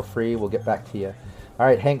with, feel free. We'll get back to you. All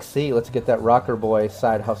right, Hank C., let's get that Rocker Boy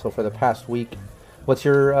side hustle for the past week. What's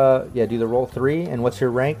your, do the roll 3, and what's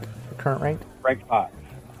your rank, your current rank? Rank 5.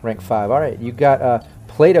 Rank 5, all right. You got,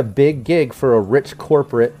 played a big gig for a rich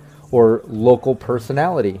corporate or local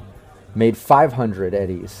personality. Made 500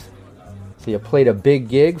 eddies. So you played a big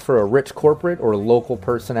gig for a rich corporate or local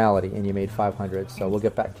personality, and you made 500. So we'll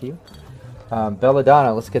get back to you.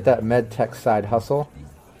 Belladonna, let's get that MedTech side hustle.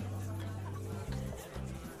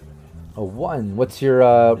 A 1. What's your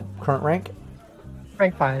current rank?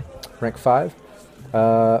 Rank 5. Rank 5.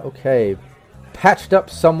 Okay. Patched up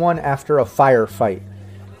someone after a firefight,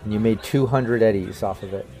 and you made 200 eddies off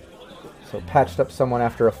of it. So patched up someone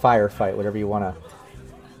after a firefight, whatever you want to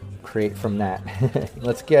create from that.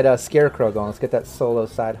 Let's get Scarecrow going. Let's get that solo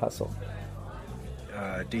side hustle.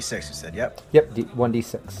 D6, you said, yep. Yep,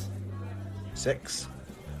 1d6. 6.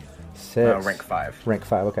 6. Rank 5. Rank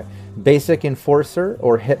 5, okay. Basic enforcer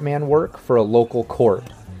or hitman work for a local corp.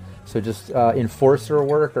 So just enforcer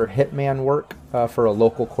work or hitman work for a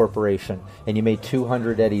local corporation. And you made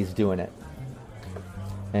 200 eddies doing it.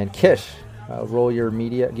 And Kish, roll your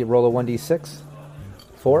media. Roll a 1d6.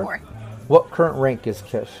 4? 4. What current rank is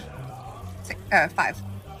Kish? 5. 5,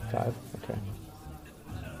 okay.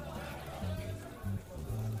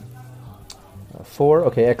 4,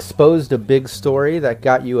 okay. Exposed a big story that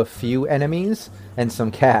got you a few enemies and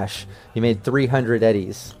some cash. You made 300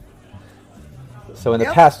 eddies. So in the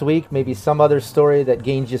past week, maybe some other story that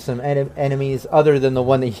gained you some enemies other than the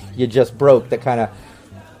one that you just broke that kind of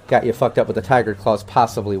got you fucked up with the tiger claws,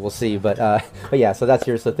 possibly. We'll see. But yeah, so that's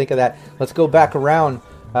yours. So think of that. Let's go back around.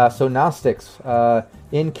 So Gnostics,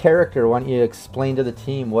 in character, why don't you explain to the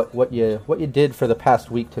team what you did for the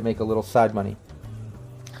past week to make a little side money?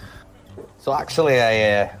 So actually,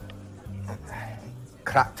 I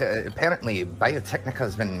cracked. Apparently, Biotechnica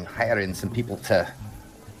has been hiring some people to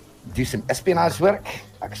do some espionage work.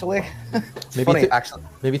 Actually, it's maybe funny. Actually,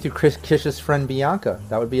 maybe through Kish's friend Bianca.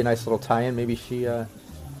 That would be a nice little tie-in. Maybe she,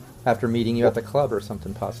 after meeting you at the club or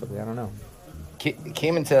something, possibly. I don't know.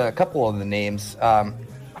 Came into a couple of the names.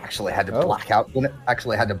 Actually had to black out one.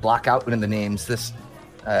 Actually had to black out one of the names. This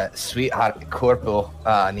sweetheart corpo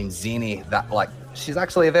named Zini. That she's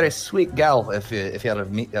actually a very sweet gal if you ever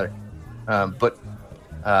meet her.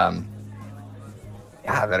 Yeah,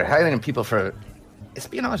 they're hiring people for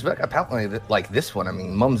espionage work. Apparently, this one. I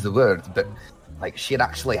mean, mum's the word, but she had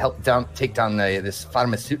actually helped take down this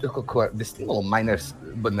pharmaceutical corp, this little miners.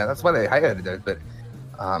 But that's why they hired her. But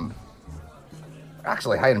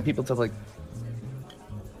actually hiring people to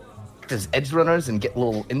as edge runners and get a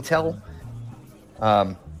little intel.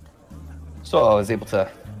 So I was able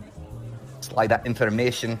to slide that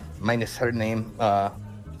information minus her name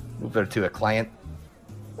over to a client.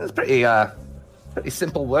 It was pretty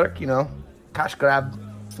simple work, cash grab,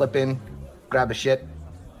 slip in, grab a shit,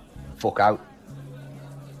 fuck out.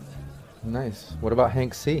 Nice. What about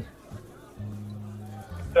Hank C?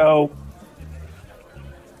 So,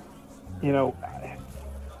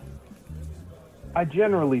 I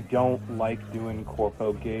generally don't like doing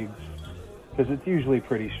corpo gigs because it's usually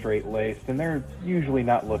pretty straight-laced, and they're usually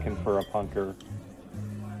not looking for a punker.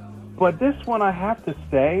 But this one, I have to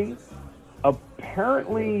say,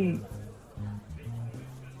 apparently,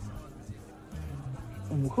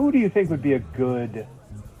 who do you think would be a good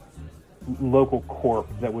local corp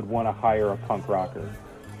that would want to hire a punk rocker,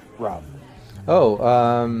 Rob? Oh,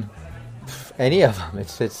 any of them.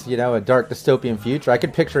 It's a dark dystopian future. I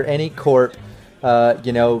could picture any corp,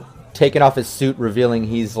 taking off his suit, revealing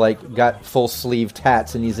he's got full sleeve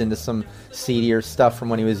tats and he's into some seedier stuff from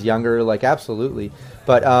when he was younger. Absolutely.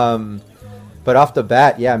 But off the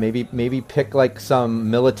bat, yeah, maybe pick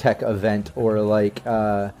some Militech event or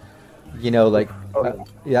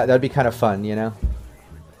yeah, that'd be kind of fun, Yeah.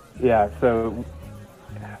 So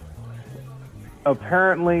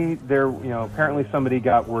apparently apparently somebody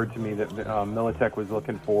got word to me that Militech was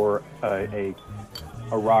looking for a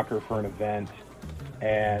rocker for an event,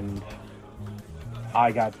 and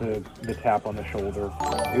I got the tap on the shoulder.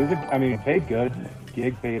 It was it paid good.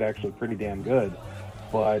 Gig paid actually pretty damn good,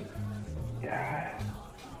 but yeah,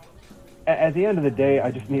 at the end of the day,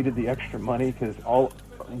 I just needed the extra money because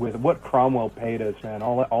with what Cromwell paid us, man,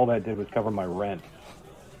 all that did was cover my rent.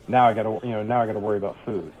 Now I gotta worry about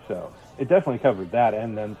food. So it definitely covered that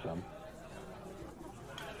and then some.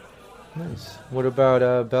 Nice. What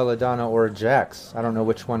about Belladonna or Jax? I don't know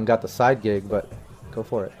which one got the side gig, but go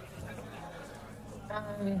for it.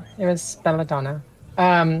 It was Belladonna.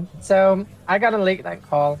 So I got a late night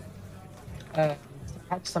call to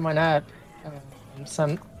catch someone up,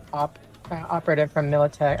 some operative from my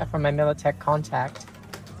Militech contact.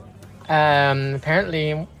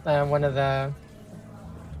 Apparently, one of the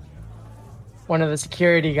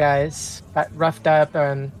security guys got roughed up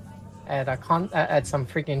at some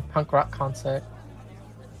freaking punk rock concert,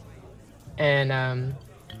 and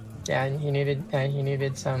he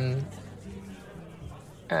needed some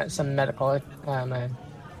medical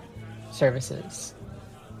services.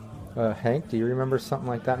 Hank, do you remember something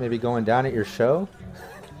like that maybe going down at your show?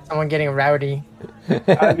 Someone getting rowdy.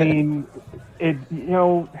 I mean,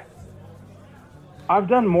 I've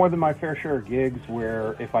done more than my fair share of gigs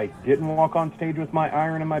where if I didn't walk on stage with my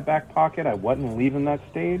iron in my back pocket, I wasn't leaving that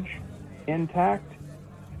stage intact.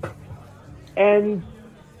 And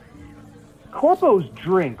corpos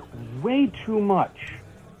drink way too much.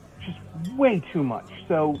 Just way too much.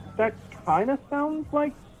 So that kind of sounds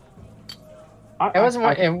like...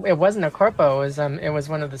 It wasn't a corpo. It was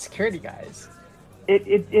one of the security guys.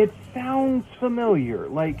 It sounds familiar.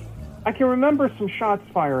 I can remember some shots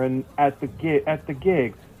firing at the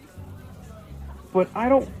gig, but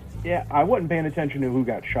I wasn't paying attention to who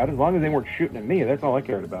got shot. As long as they weren't shooting at me, that's all I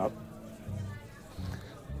cared about.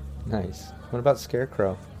 Nice. What about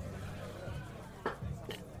Scarecrow?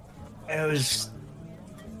 It was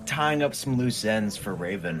tying up some loose ends for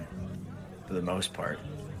Raven, for the most part.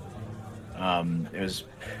 It was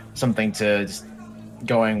something to just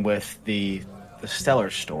going with the stellar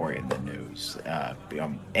story in the news.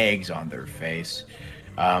 Eggs on their face.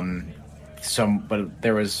 But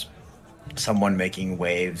there was someone making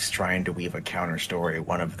waves trying to weave a counter story.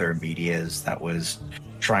 One of their medias that was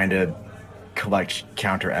trying to collect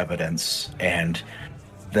counter evidence, and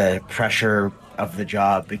the pressure of the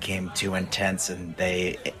job became too intense, and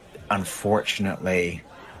they, unfortunately,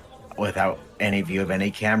 without any view of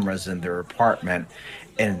any cameras in their apartment,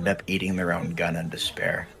 ended up eating their own gun in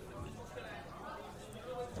despair.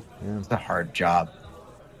 Yeah. It's a hard job.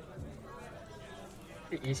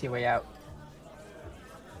 The easy way out.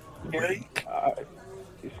 Sorry,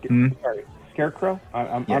 Scarecrow.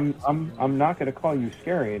 I'm not going to call you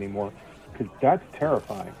scary anymore because that's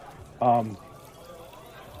terrifying.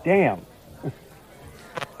 Damn.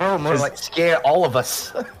 Oh, more like scare all of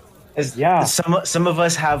us. Yeah. Some of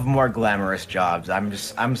us have more glamorous jobs.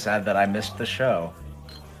 I'm sad that I missed the show.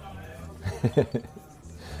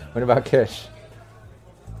 What about Kish?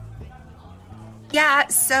 Yeah,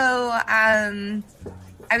 so I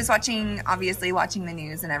was obviously watching the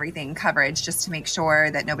news and everything, coverage, just to make sure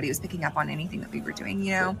that nobody was picking up on anything that we were doing,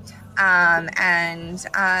 and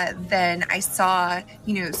then I saw,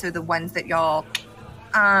 so the ones that y'all,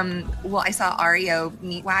 I saw REO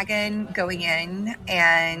Meat Wagon going in,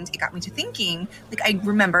 and it got me to thinking, I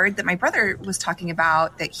remembered that my brother was talking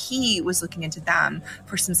about that he was looking into them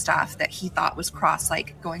for some stuff that he thought was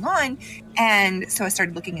going on. And so I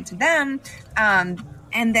started looking into them.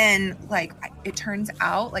 And then it turns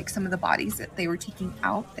out some of the bodies that they were taking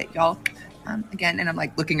out that y'all, again, and I'm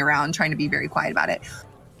looking around trying to be very quiet about it.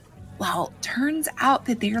 Well, turns out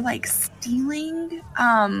that they're stealing,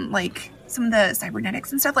 some of the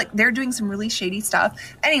cybernetics and stuff. They're doing some really shady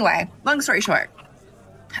stuff. Anyway, long story short,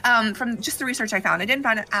 from just the research I found, I didn't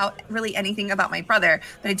find out really anything about my brother,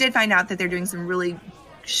 but I did find out that they're doing some really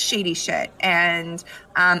shady shit. And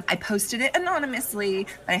I posted it anonymously,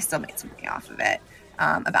 but I still made some money off of it,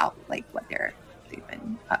 about what they've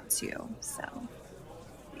been up to. So,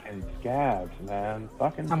 And scabs, man.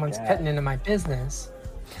 Fucking Someone's scabs. cutting into my business.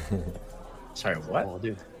 Sorry, what? Oh,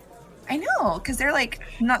 dude. I know, because they're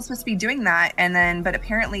not supposed to be doing that, but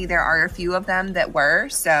apparently there are a few of them that were,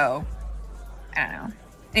 so I don't know.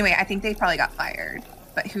 Anyway, I think they probably got fired,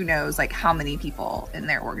 but who knows how many people in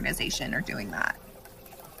their organization are doing that.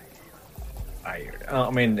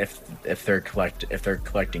 I mean, if they're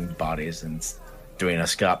collecting bodies and doing a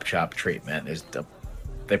scalp chop treatment,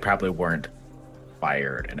 they probably weren't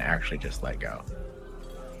fired and actually just let go.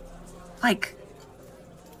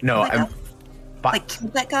 No, let I'm. go? But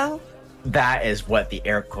Let go? that is what the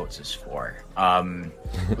air quotes is for.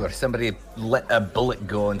 Or somebody let a bullet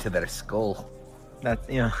go into their skull. That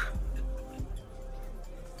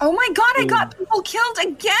Oh my god, I got people killed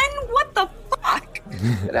again? What the fuck?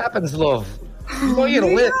 It happens, love. You know you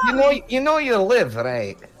live. You know you live,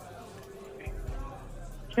 right?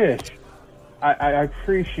 Kish, I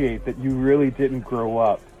appreciate that you really didn't grow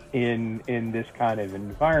up in this kind of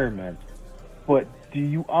environment, but do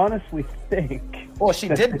you honestly think? Well, she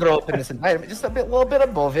did grow up in this environment, just little bit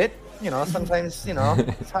above it. Sometimes,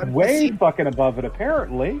 it's hard to Way see. fucking above it,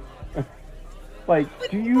 apparently. Do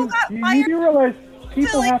you got do fired you realize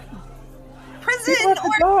people to, have Prison people have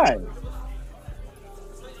to die?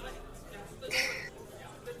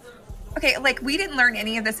 Okay, we didn't learn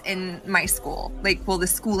any of this in my school. The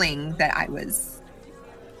schooling that I was.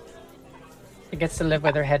 She gets to live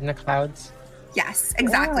with her head in the clouds. Yes,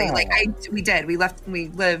 exactly. Yeah. We did. We lived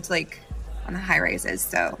on the high rises.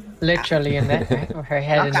 So Literally in her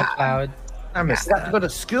head in the clouds. I missed You have to go that.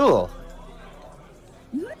 to school.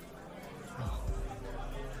 yeah,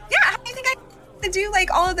 how do you think I to do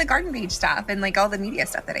all of the garden page stuff and all the media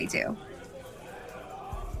stuff that I do?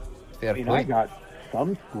 Fair I mean, I point. got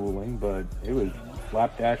some schooling, but it was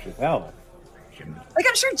slapdash as hell.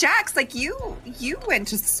 I'm sure Jax, you went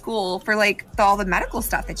to school for all the medical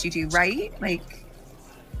stuff that you do, right?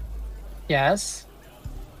 Yes.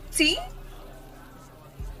 See?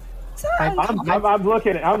 So, I'm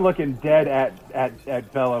looking dead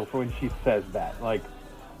at Bello when she says that.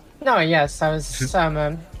 No, yes, I was.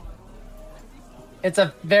 It's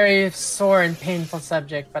a very sore and painful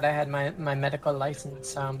subject, but I had my medical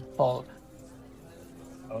license pulled.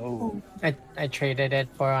 Oh, I traded it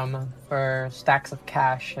for stacks of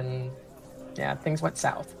cash, and yeah, things went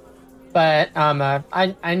south. But I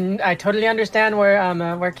totally understand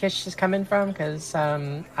where Kish is coming from, because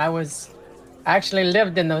I actually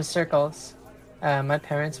lived in those circles. My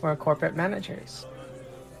parents were corporate managers.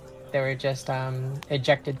 They were just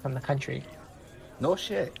ejected from the country. No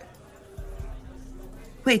shit.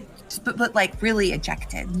 wait, but really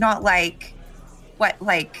ejected, not what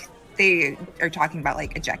they are talking about,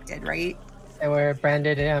 ejected, right? They were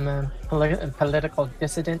branded political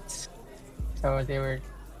dissidents, so they were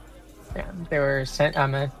sent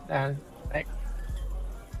Why?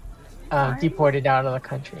 deported out of the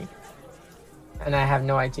country, and I have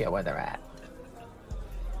no idea where they're at.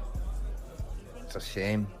 It's a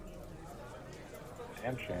shame.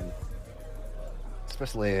 Damn shame.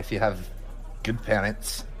 Especially if you have good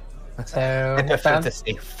parents. So I prefer to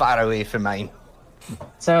stay far away from mine.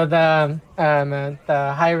 So the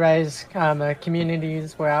high-rise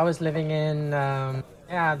communities where I was living in,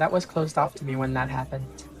 yeah, that was closed off to me when that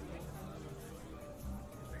happened.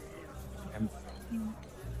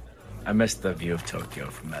 I missed the view of Tokyo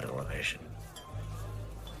from that elevation.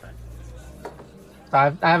 So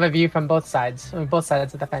I have a view from both sides of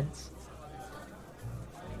the fence.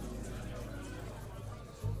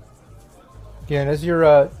 Yeah, and as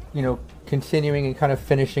you're, continuing and kind of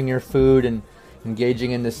finishing your food and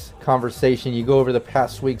engaging in this conversation, you go over the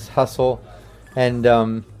past week's hustle, and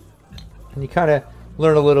you kind of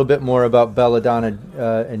learn a little bit more about Belladonna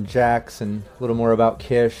and Jax, and a little more about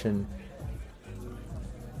Kish, and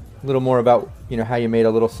a little more about how you made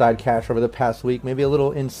a little side cash over the past week. Maybe a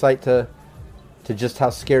little insight to just how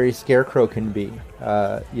scary Scarecrow can be,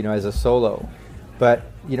 as a solo. But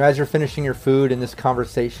as you're finishing your food in this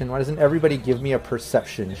conversation, why doesn't everybody give me a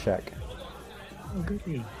perception check? Oh,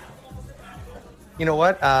 goody. You know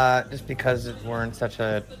what? Just because we're in it's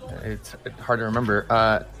hard to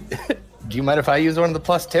remember. Do you mind if I use one of the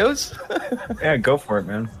plus twos? Yeah, go for it,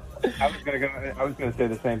 man. I was gonna say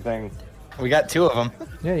the same thing. We got two of them.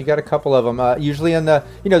 Yeah, you got a couple of them. Usually in the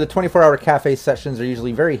 24-hour cafe sessions are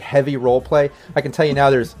usually very heavy role play. I can tell you now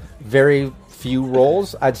there's very few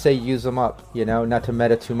rolls. I'd say use them up, not to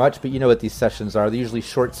meta too much, but you know what these sessions are. They're usually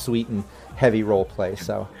short, sweet, and heavy role play,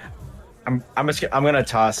 so. I'm gonna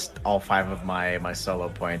toss all 5 of my solo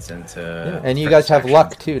points into. Yeah, and you guys have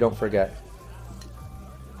luck too. Don't forget.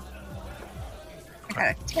 I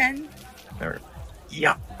got a 10. There.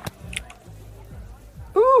 Yeah.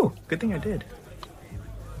 Ooh, good thing I did.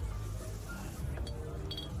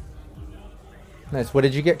 Nice. What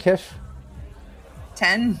did you get, Kish?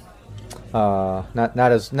 10. Not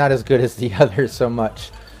as good as the others so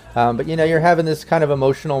much. But you're having this kind of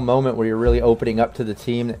emotional moment where you're really opening up to the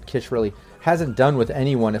team that Kish really hasn't done with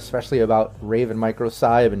anyone, especially about Raven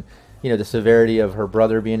Microcybe and the severity of her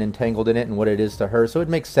brother being entangled in it and what it is to her. So it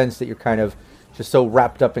makes sense that you're kind of just so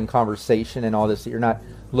wrapped up in conversation and all this that you're not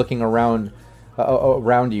looking around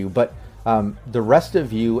you. But the rest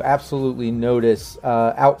of you absolutely notice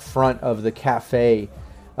out front of the cafe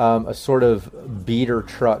a sort of beater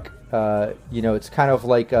truck. It's kind of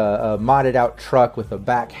like a modded out truck with a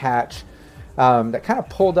back hatch that kind of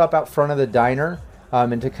pulled up out front of the diner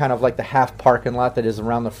into kind of like the half parking lot that is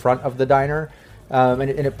around the front of the diner. And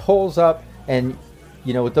it pulls up, and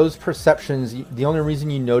with those perceptions, the only reason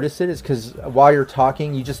you notice it is because while you're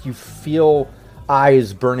talking, you feel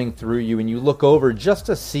eyes burning through you, and you look over just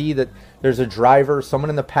to see that there's a driver, someone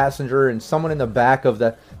in the passenger, and someone in the back of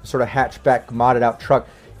the sort of hatchback modded out truck,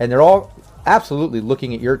 and they're all absolutely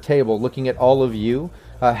looking at your table, looking at all of you.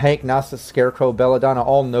 Hank, Nasta, Scarecrow, Belladonna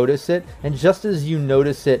all notice it, and just as you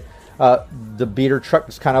notice it, the beater truck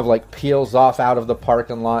just kind of like peels off out of the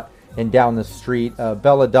parking lot and down the street.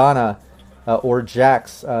 Belladonna or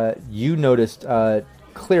Jax, you noticed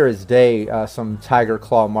clear as day some tiger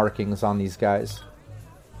claw markings on these guys.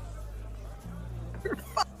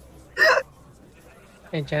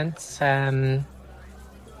 Hey, gents. You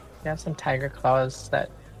have some tiger claws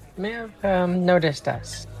that may have noticed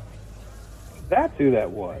us. That's who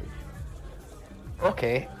that was.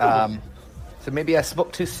 Okay. So maybe I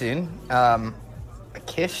spoke too soon.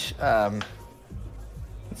 Kish, let's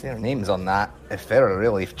see their names on that. If they're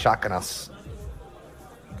really tracking us,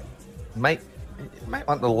 might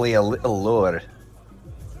want to lay a little lower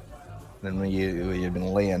than where you've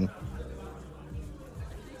been laying.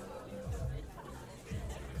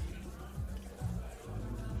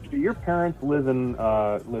 Do your parents live in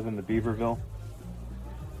the Beaverville,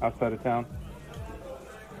 outside of town?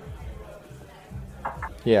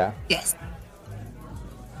 Yeah. Yes.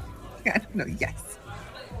 No, yes.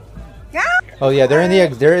 Yeah. Oh yeah, they're in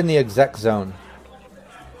the exec zone.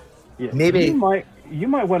 Yeah. Maybe you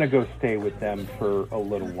might want to go stay with them for a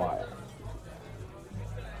little while.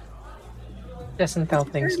 Just until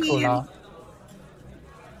things cool off.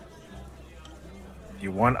 If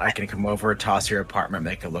you want, I can come over, toss your apartment,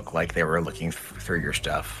 make it look like they were looking through your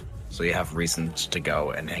stuff, so you have reasons to go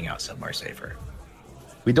and hang out somewhere safer.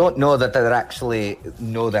 we don't know that they actually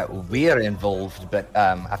know that we're involved, but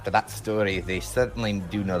after that story, they certainly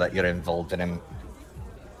do know that you're involved in him.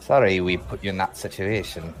 Sorry we put you in that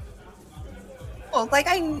situation. Well, like,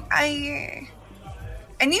 I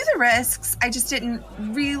knew the risks. I just didn't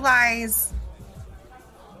realize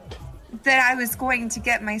that I was going to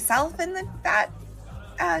get myself in that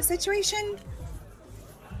situation.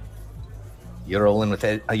 You're rolling with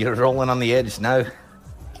it. You're rolling on the edge now.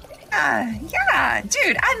 Yeah, yeah,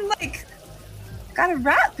 dude. I'm like got a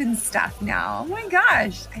rap and stuff now. Oh my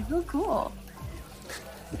gosh, I feel cool.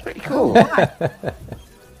 Pretty cool.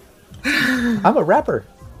 I'm a rapper.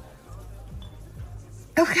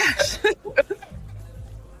 Oh gosh.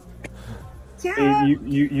 Hey, Yeah.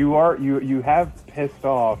 you have pissed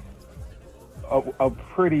off a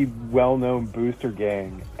pretty well-known booster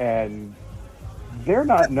gang, and they're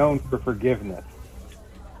not known for forgiveness.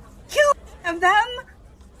 You have them.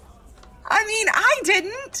 I mean, I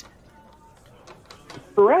didn't.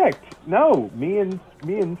 Correct. No, me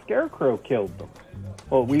and Scarecrow killed them.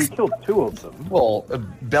 Well, we killed 2 of them. Well,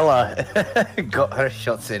 Bella got her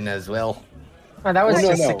shots in as well. Oh, that was No,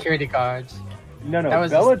 just no. security guards. No, That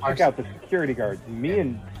was Bella just took out the security guards. Me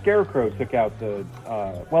and Scarecrow took out the.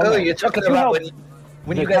 Well, Oh, no, you're talking you about helped-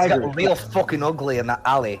 when the you guys tigers. got real fucking ugly in that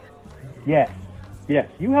alley. Yes,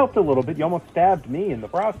 you helped a little bit. You almost stabbed me in the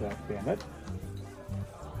process. Damn it.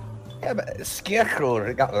 Yeah, but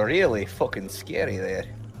Scarecrow got really fucking scary there.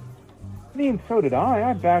 I mean, so did I.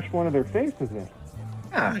 I bashed one of their faces in.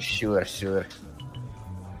 Ah, sure.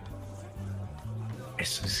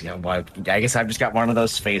 It's just, well, I guess I've just got one of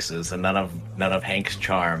those faces and none of Hank's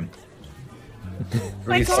charm.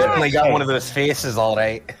 My You certainly gosh. got one of those faces, all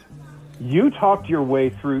right. You talked your way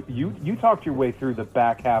through. You talked your way through the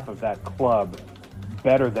back half of that club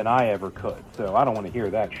better than I ever could. So I don't want to hear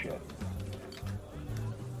that shit.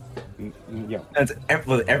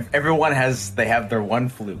 Everyone have their one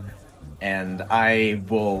fluke, and I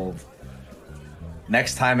will.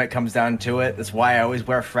 Next time it comes down to it, that's why I always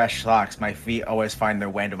wear fresh socks. My feet always find their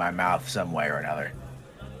way into my mouth some way or another.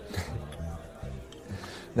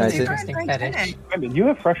 Nice. Interesting Fine, fetish. fine. I mean, you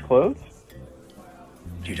have fresh clothes.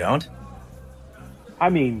 You don't? I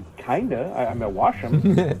mean, kinda. I'm gonna wash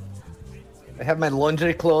them. I have my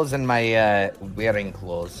laundry clothes and my wearing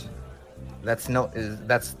clothes. That's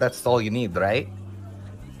all you need, right?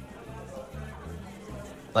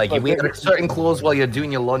 Like you But wear certain clothes while you're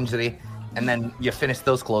doing your laundry, and then you finish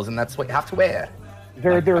those clothes, and that's what you have to wear.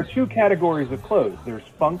 There are 2 categories of clothes. There's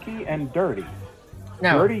funky and dirty.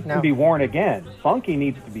 No, Dirty no. can be worn again. Funky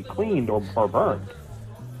needs to be cleaned or burned.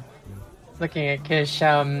 Looking at Kish,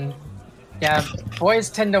 yeah, boys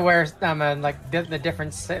tend to wear like the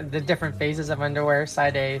different phases of underwear: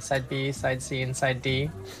 side A, side B, side C, and side D.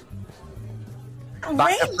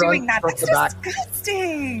 Wait, to front, doing that. front That's to back.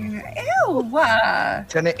 disgusting. Ew.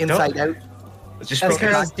 Turn it inside out. Just Us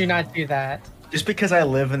because, girls do not do that. just because I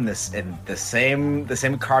live in the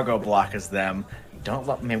same cargo block as them, don't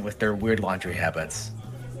let me with their weird laundry habits.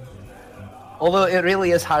 Although it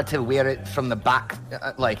really is hard to wear it from the back,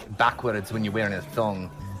 like backwards when you're wearing a thong.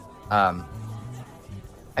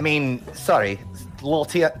 I mean, sorry, little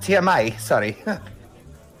TMI. Sorry.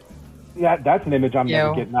 Yeah, that's an image I'm never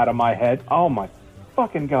Ew. getting out of my head. Oh my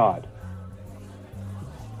fucking god.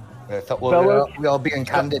 I thought Bella? we're all being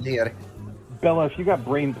candid here. Bella, if you got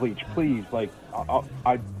brain bleach, please,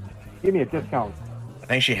 give me a discount. I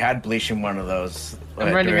think she had bleach in one of those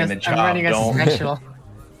I'm running during the a job. Don't- special.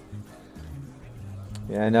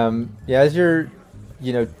 Yeah, and as you're,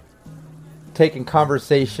 taking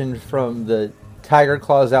conversation from the Tiger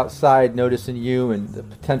Claws outside, noticing you and the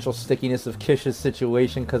potential stickiness of Kish's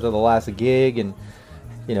situation because of the last gig, and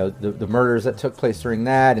the murders that took place during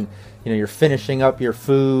that, and you're finishing up your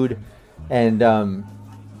food, and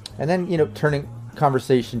then turning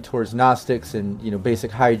conversation towards Gnostics and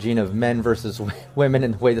basic hygiene of men versus women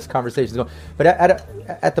and the way this conversation is going. But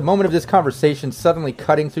at the moment of this conversation, suddenly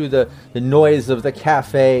cutting through the noise of the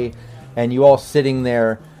cafe, and you all sitting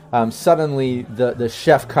there, suddenly the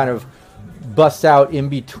chef kind of busts out in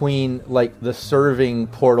between like the serving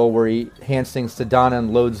portal where he hands things to Donna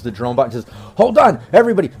and loads the drone bot and says, "Hold on,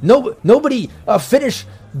 everybody! Nobody finish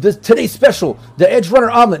today's special, the Edge Runner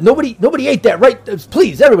omelet. Nobody ate that, right?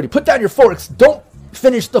 Please, everybody, put down your forks. Don't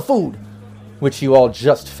finish the food," which you all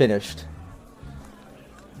just finished.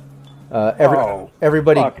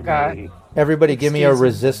 Everybody, Fuck me. everybody, give me a Excuse me.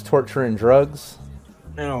 resist torture and drugs.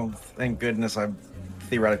 Thank goodness I'm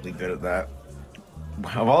theoretically good at that.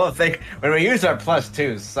 Of all the things, when we use our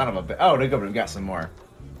 +2, son of a bitch. Oh, no, good, we've got some more.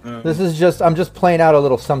 This is I'm just playing out a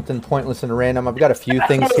little something pointless and random. I've got a few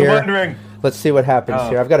things I was here. wondering. Let's see what happens Oh.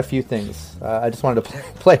 here. I've got a few things. I just wanted to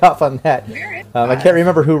play off on that. I can't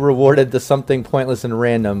remember who rewarded the something pointless and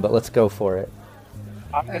random, but let's go for it.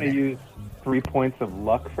 I'm going to use 3 points of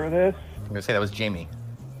luck for this. I'm gonna say that was Jamie.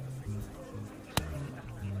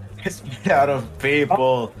 It's made out of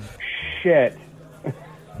people. Shit.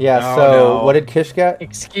 Yeah. Oh, So no. what did Kish get?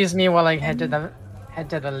 Excuse me while I head to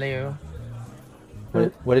the loo.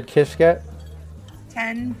 What did Kish get?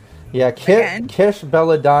 10. Yeah, Again? Kish,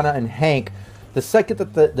 Belladonna, and Hank The second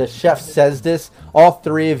that the chef says this, all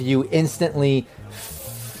three of you instantly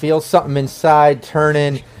feel something inside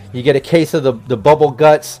turning. You get a case of the bubble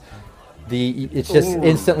guts. It's just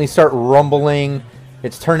instantly start rumbling.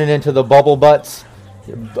 It's turning into the bubble butts.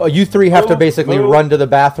 You three have to basically run to the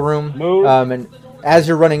bathroom. And as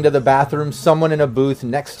you're running to the bathroom, someone in a booth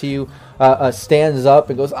next to you stands up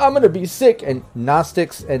and goes, "I'm going to be sick." And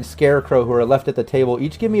Gnostics and Scarecrow, who are left at the table,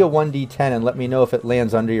 each give me a 1d10 and let me know if it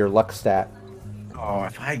lands under your luck stat. Oh,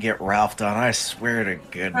 if I get Ralph done, I swear to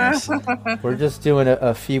goodness. We're just doing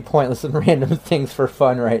a few pointless and random things for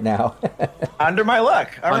fun right now. Under my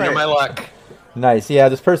luck. All Under right. my luck. Nice. Yeah,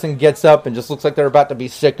 this person gets up and just looks like they're about to be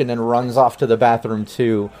sick and then runs off to the bathroom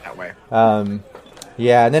too. That way.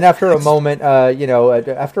 Yeah, and then after a moment,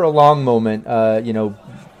 after a long moment,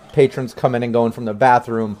 patrons coming and going from the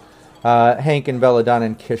bathroom, Hank and Belladonna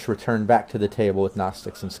and Kish return back to the table with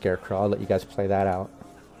Gnostics and Scarecrow. I'll let you guys play that out.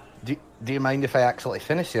 Do you mind if I actually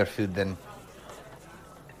finish your food then?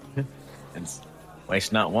 It's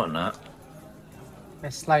waste not, want not. I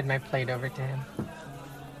slide my plate over to him.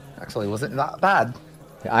 Actually, wasn't that bad.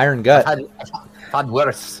 The Iron Gut. I've had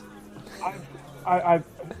worse. I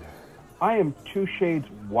am 2 shades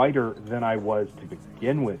whiter than I was to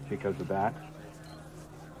begin with because of that.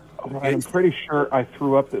 I'm pretty sure I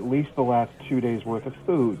threw up at least the last 2 days worth of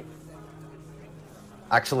food.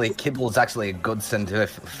 Actually, kibble's actually a godsend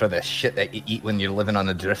for the shit that you eat when you're living on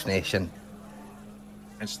a drift nation.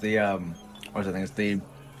 It's the what's the thing?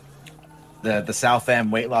 It's the South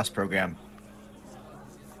Am weight loss program.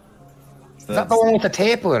 Is that the one with the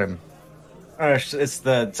tapeworm? It's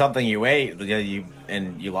the something you ate,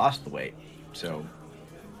 you lost the weight. So.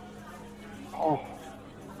 Oh.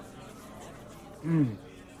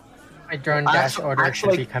 My drone dash order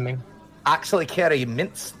should be coming. Actually, carry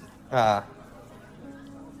mints.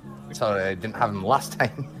 Sorry, I didn't have them last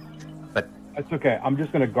time. But That's okay. I'm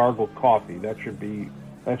just going to gargle coffee. That should do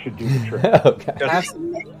the trick. Okay.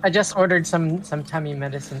 I just ordered some tummy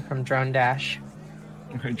medicine from Drone Dash.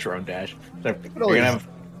 Drone Dash. So you're gonna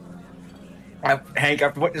have Hank,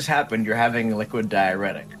 after what just happened, you're having a liquid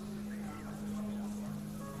diuretic.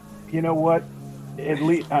 You know what? At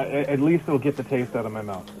least it'll get the taste out of my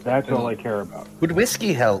mouth. That's all I care about. would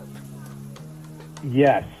whiskey help?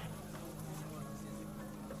 Yes.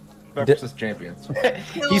 Breakfast champions.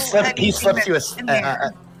 He slipped you a. in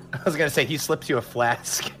there. I was gonna say he slipped you a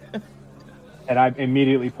flask. And I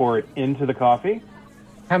immediately pour it into the coffee.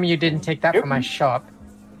 Tell me you didn't take that from my shop.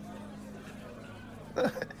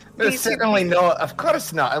 There's certainly no. Of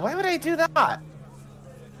course not. Why would I do that?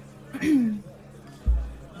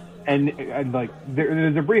 And like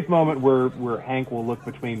there's a brief moment where Hank will look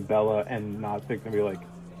between Bella and Gnostics and be like,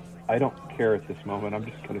 "I don't care at this moment. I'm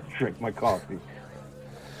just gonna drink my coffee."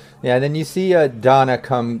 Yeah, and then you see Donna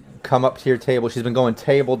come up to your table. She's been going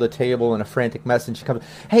table to table in a frantic mess, and she comes,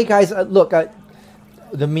 "Hey guys, look,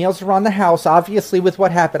 the meals are on the house. Obviously, with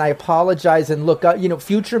what happened, I apologize. And look,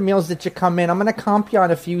 future meals that you come in, I'm gonna comp you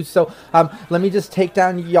on a few. So let me just take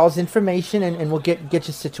down y'all's information, and we'll get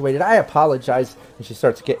you situated. I apologize." And she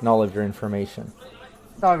starts getting all of your information.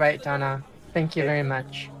 It's all right, Donna. Thank you very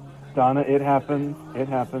much. Donna, it happens.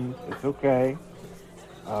 It's okay.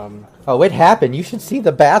 Oh, it happened. You should see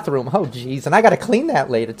the bathroom. Oh, jeez, and I gotta clean that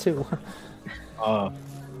later too.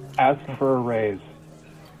 Ask for a raise.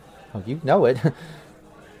 Oh, you know it.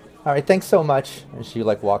 All right, thanks so much. And she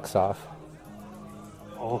walks off.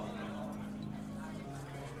 Oh.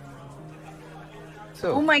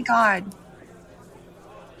 So, Oh my god.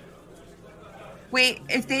 Wait,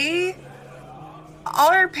 if they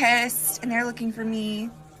all are pissed and they're looking for me,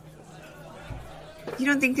 you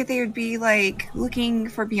don't think that they would be looking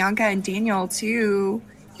for Bianca and Daniel too?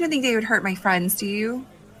 You don't think they would hurt my friends, do you?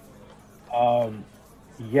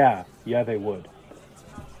 Yeah, they would.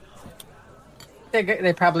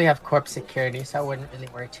 They probably have corp security, so I wouldn't really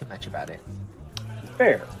worry too much about it.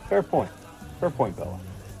 Fair point. Fair point, Bella.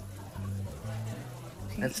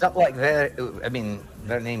 it's not like their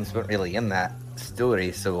names weren't really in that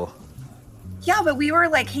story, so. Yeah, but we were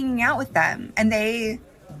hanging out with them, and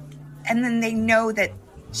then they know that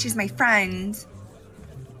she's my friend.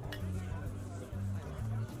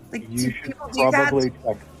 You should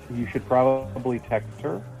probably text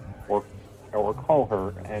her or call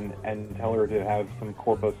her and tell her to have some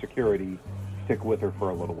corpo security stick with her for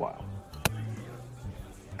a little while.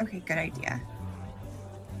 Okay, good idea.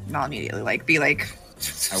 And I'll immediately be like.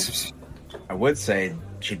 I would say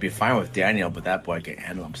she'd be fine with Daniel, but that boy can't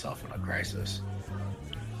handle himself in a crisis.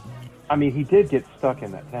 I mean, he did get stuck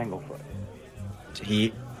in that tanglefoot.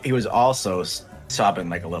 He was also sobbing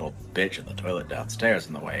like a little bitch in the toilet downstairs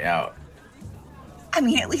on the way out. I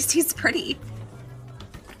mean, at least he's pretty.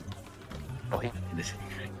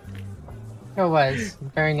 It was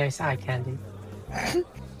very nice eye candy.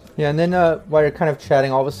 Yeah, and then while you're kind of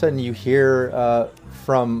chatting, all of a sudden you hear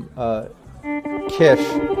from Kish,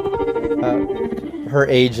 her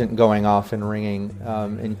agent going off and ringing.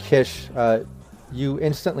 And Kish, you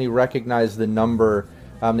instantly recognize the number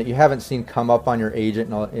that you haven't seen come up on your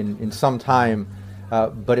agent in some time,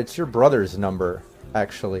 but it's your brother's number,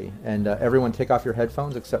 actually. And everyone take off your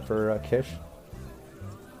headphones except for Kish.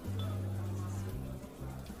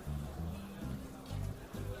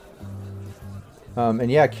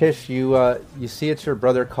 And yeah, Kish, you see it's your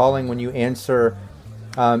brother calling. When you answer,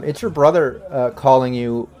 it's your brother calling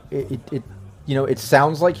you. It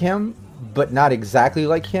sounds like him, but not exactly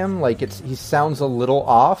like him. Like he sounds a little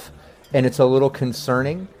off, and it's a little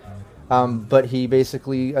concerning. But he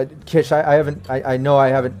basically, Kish, I know I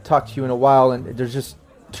haven't talked to you in a while, and there's just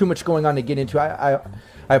too much going on to get into. I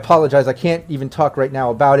apologize. I can't even talk right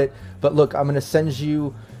now about it. But look, I'm going to send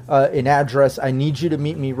you an address. I need you to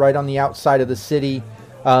meet me right on the outside of the city,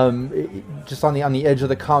 just on the edge of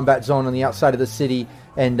the combat zone on the outside of the city.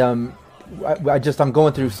 And I'm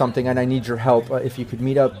going through something, and I need your help. If you could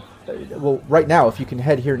meet up, right now, if you can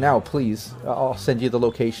head here now, please. I'll send you the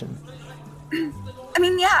location. I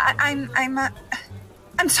mean, yeah, I'm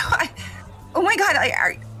so. Oh my God,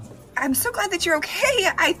 I'm so glad that you're okay.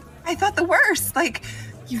 I thought the worst. Like,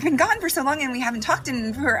 you've been gone for so long, and we haven't talked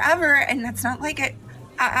in forever, and that's not like it.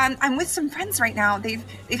 I'm with some friends right now. They've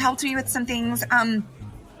helped me with some things.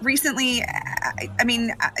 Recently,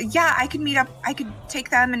 yeah, I could meet up. I could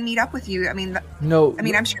take them and meet up with you. I mean, no. I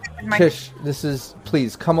mean, I'm sure. Kish,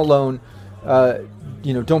 please come alone.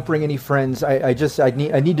 Don't bring any friends. I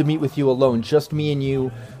need to meet with you alone. Just me and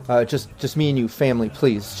you. Just me and you, family.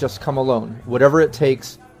 Please, just come alone. Whatever it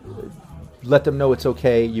takes. Let them know it's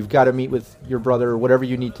okay. You've got to meet with your brother, or whatever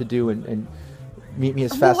you need to do, and meet me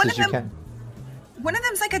as fast as you can. One of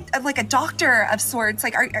them's like a doctor of sorts.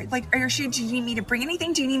 Like, are you sure? Do you need me to bring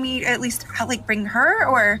anything? Do you need me at least bring her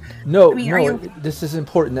or? No, this is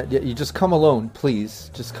important that you just come alone,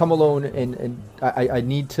 please. Just come alone, and I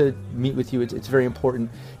need to meet with you. It's very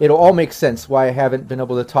important. It'll all make sense why I haven't been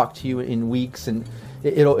able to talk to you in weeks, and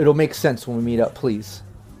it'll make sense when we meet up, please.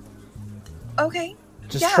 Okay.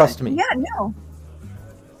 Just trust me. Yeah, no.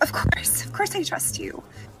 Of course I trust you.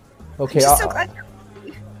 Okay. I'm just so glad.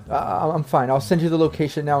 I'm fine. I'll send you the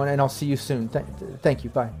location now, and I'll see you soon. Thank you.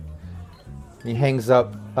 Bye. And he hangs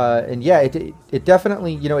up. And yeah, it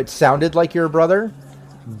definitely, it sounded like your brother,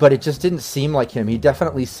 but it just didn't seem like him. He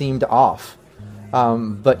definitely seemed off.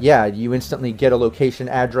 But yeah, you instantly get a location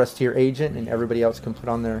address to your agent, and everybody else can put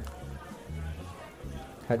on their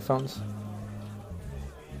headphones.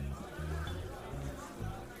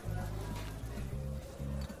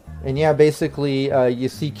 And yeah, basically, you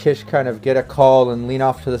see Kish kind of get a call and lean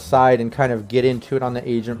off to the side and kind of get into it on the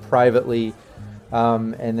agent privately,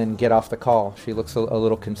 and then get off the call. She looks a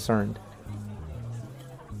little concerned.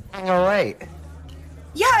 All right.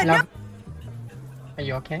 Yeah, no. Are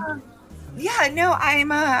you okay? Yeah, no,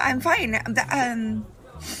 I'm fine.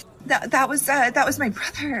 That was my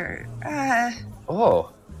brother.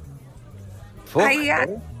 Oh.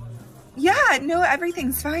 Yeah, no,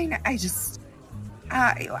 everything's fine. I just.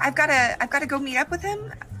 I've got to go meet up with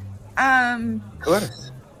him. Of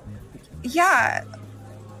course. Yeah.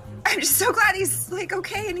 I'm just so glad he's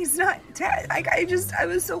okay and he's not dead. I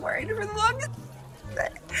was so worried for the longest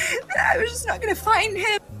that I was just not going to find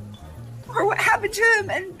him or what happened to him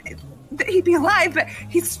and that he'd be alive, but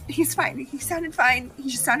he's fine. He sounded fine. He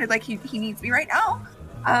just sounded like he needs me right now.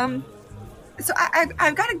 So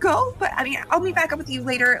I've got to go, but I mean, I'll meet back up with you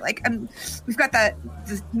later. We've got the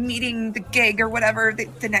meeting, the gig or whatever,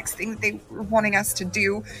 the next thing that they were wanting us to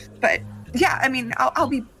do. But yeah, I mean, I'll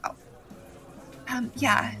be,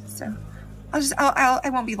 yeah. So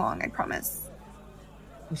I won't be long. I promise.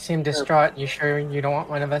 You seem distraught. You sure you don't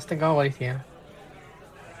want one of us to go with you?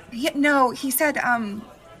 Yeah, no. He said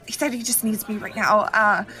he just needs me right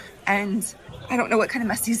now. And I don't know what kind of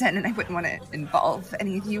mess he's in, and I wouldn't want to involve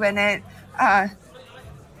any of you in it.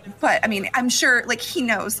 But I mean, I'm sure, he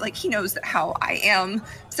knows how I am.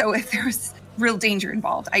 So if there was real danger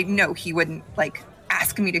involved, I know he wouldn't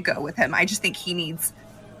ask me to go with him. I just think he needs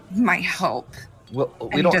my help. Well,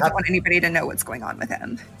 he doesn't want anybody to know what's going on with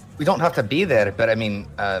him. We don't have to be there, but I mean,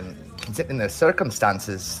 considering the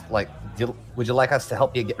circumstances, would you like us to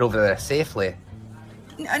help you get over there safely?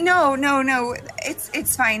 No.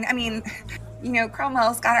 It's fine. I mean,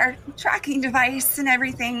 Cromwell's got our tracking device and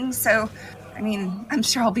everything, so, I mean, I'm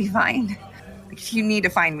sure I'll be fine. If you need to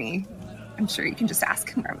find me, I'm sure you can just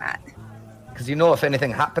ask him where I'm at. Because if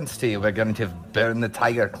anything happens to you, we're going to burn the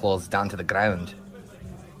tiger claws down to the ground.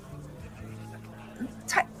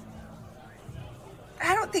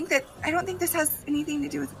 I don't think this has anything to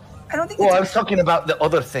do with. I don't think. Well, it's- I was talking about the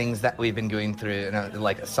other things that we've been going through, and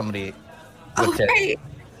like somebody. Oh, with it. right.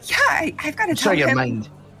 Yeah, I've got to Show tell your him. mind.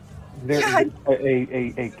 There,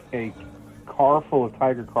 Yeah. a car full of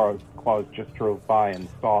tiger claws just drove by and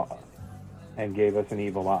saw us and gave us an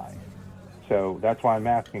evil eye. So that's why I'm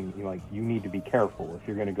asking you. Like, you need to be careful if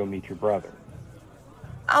you're going to go meet your brother.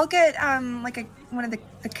 I'll get like one of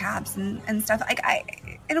the cabs and stuff. Like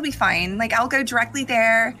it'll be fine. Like I'll go directly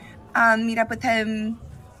there, meet up with him.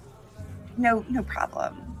 No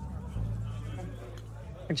problem.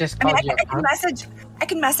 I just I mean, called you. I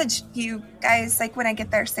can message you guys like when I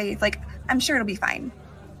get there safe. Like I'm sure it'll be fine.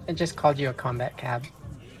 I just called you a combat cab.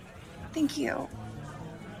 Thank you.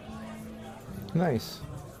 Nice.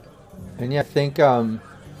 And yeah, I think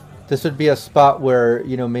this would be a spot where,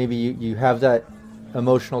 maybe you have that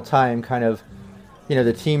emotional time, kind of,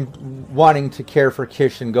 the team wanting to care for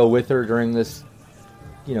Kish and go with her during this,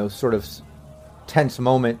 sort of tense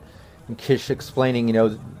moment. And Kish explaining,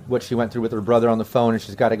 what she went through with her brother on the phone, and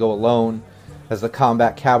she's got to go alone. As the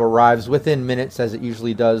combat cab arrives within minutes, as it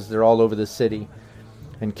usually does, they're all over the city.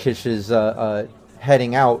 And Kish is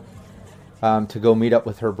heading out to go meet up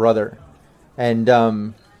with her brother. And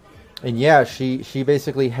yeah, she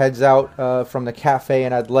basically heads out from the cafe,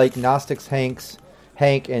 and I'd like Gnostics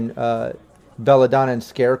Hank and Belladonna and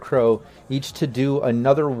Scarecrow each to do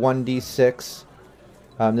another 1d6.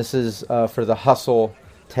 This is for the hustle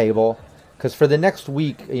table, because for the next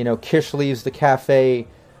week, Kish leaves the cafe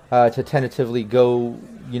to tentatively go,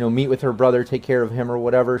 meet with her brother, take care of him or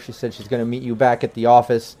whatever. She said she's going to meet you back at the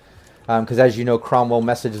office, because as you know, Cromwell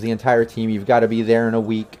messaged the entire team, you've got to be there in a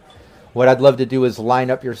week. What I'd love to do is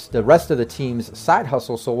line up the rest of the team's side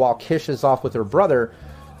hustle, so while Kish is off with her brother,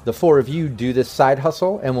 the four of you do this side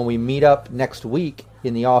hustle, and when we meet up next week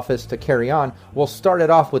in the office to carry on, we'll start it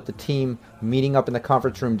off with the team meeting up in the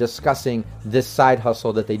conference room discussing this side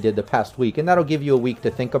hustle that they did the past week, and that'll give you a week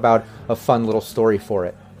to think about a fun little story for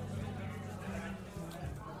it.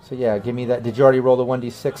 So yeah, give me that. Did you already roll the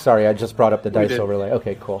 1d6? Sorry, I just brought up the dice overlay.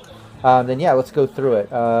 Okay, cool. Then yeah, let's go through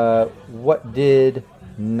it. What did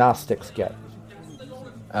Gnostics get?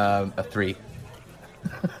 A 3.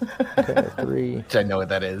 Okay, a 3. Which I know what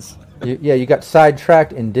that is. You got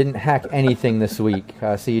sidetracked and didn't hack anything this week.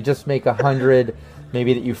 So you just make 100,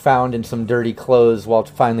 maybe that you found in some dirty clothes while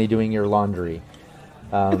finally doing your laundry.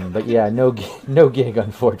 But yeah, no gig,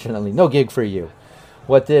 unfortunately. No gig for you.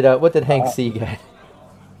 What did Hank C get?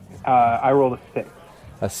 I rolled a 6.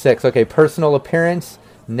 A 6. Okay, personal appearance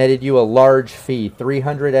netted you a large fee,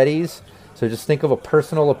 300 eddies. So just think of a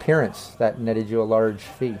personal appearance that netted you a large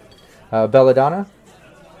fee. Belladonna?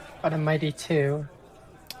 But a mighty 2.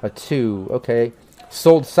 A 2, okay.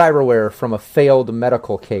 Sold cyberware from a failed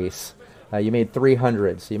medical case. You made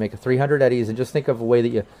 300, so you make a 300 eddies, and just think of a way that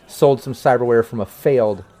you sold some cyberware from a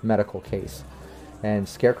failed medical case. And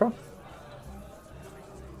Scarecrow?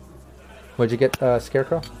 What'd you get,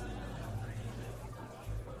 Scarecrow?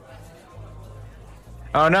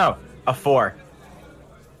 Oh no, a 4.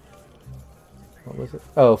 What was it?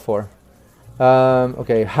 Oh, 4.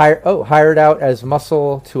 Okay, hired out as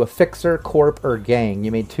muscle to a fixer, corp, or gang.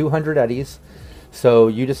 You made 200 eddies. So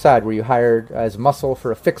you decide, were you hired as muscle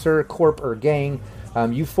for a fixer, corp, or gang?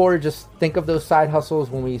 You four just think of those side hustles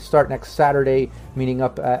when we start next Saturday, meeting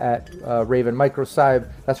up at Raven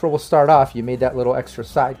Microcybe. That's where we'll start off. You made that little extra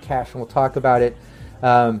side cash, and we'll talk about it.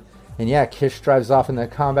 And yeah, Kish drives off in the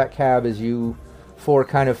combat cab as you four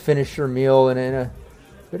kind of finish your meal, and in a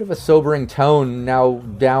bit of a sobering tone, now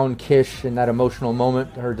down Kish in that emotional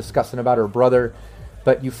moment, her discussing about her brother.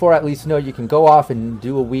 But you four at least know you can go off and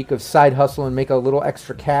do a week of side hustle and make a little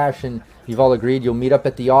extra cash, and you've all agreed you'll meet up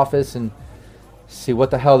at the office and see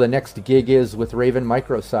what the hell the next gig is with Raven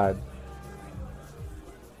Microcybe.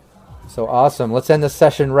 So awesome. Let's end the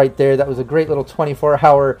session right there. That was a great little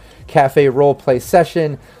 24-hour cafe roleplay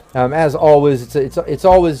session. As always, it's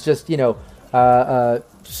always just,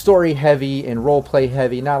 story heavy and role play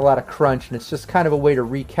heavy, not a lot of crunch, and it's just kind of a way to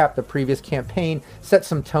recap the previous campaign, set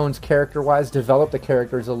some tones character wise, develop the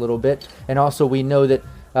characters a little bit, and also we know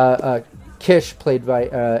that Kish, played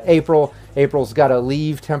by April's got to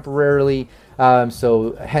leave temporarily,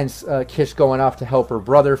 so hence Kish going off to help her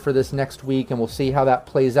brother for this next week, and we'll see how that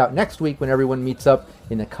plays out next week when everyone meets up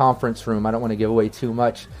in the conference room. I don't want to give away too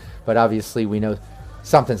much, but obviously we know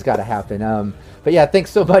something's got to happen. But yeah, thanks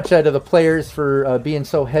so much to the players for being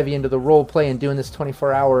so heavy into the role play and doing this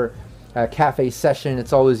 24-hour cafe session.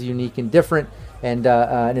 It's always unique and different, and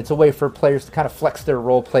it's a way for players to kind of flex their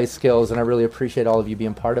role play skills, and I really appreciate all of you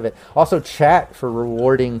being part of it. Also, chat for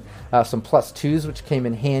rewarding some +2s, which came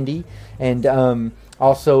in handy, and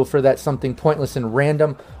Also for that something pointless and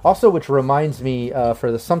random. Also, which reminds me,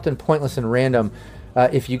 for the something pointless and random,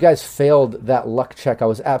 if you guys failed that luck check, I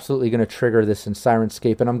was absolutely going to trigger this in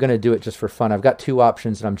Sirenscape, and I'm going to do it just for fun. I've got 2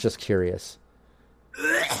 options, and I'm just curious.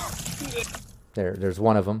 There's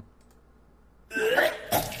one of them.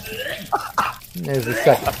 There's the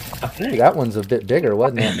second. Ooh, that one's a bit bigger,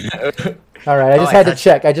 wasn't it? All right, I just had to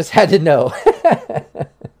check. I just had to know.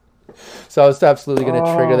 So I was absolutely going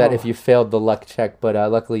to trigger that if you failed the luck check, but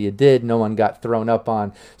luckily you did. No one got thrown up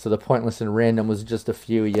on. So the pointless and random was just a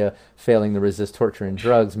few of you failing to resist torture and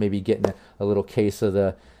drugs, maybe getting a little case of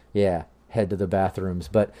the, head to the bathrooms.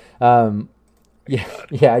 But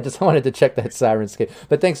I just wanted to check that Sirenscape.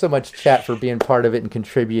 But thanks so much, chat, for being part of it and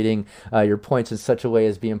contributing your points in such a way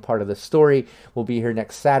as being part of the story. We'll be here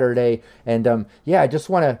next Saturday. And I just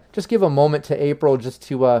want to give a moment to April just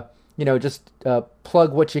to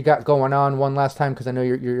plug what you got going on one last time, because I know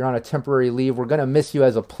you're on a temporary leave. We're going to miss you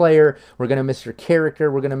as a player. We're going to miss your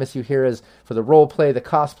character. We're going to miss you here as for the role play, the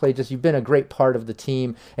cosplay. Just you've been a great part of the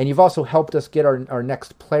team, and you've also helped us get our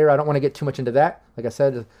next player. I don't want to get too much into that. Like I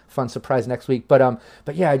said, a fun surprise next week. But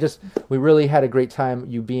we really had a great time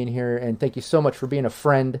you being here, and thank you so much for being a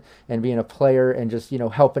friend and being a player and just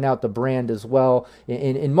helping out the brand as well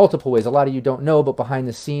in multiple ways. A lot of you don't know, but behind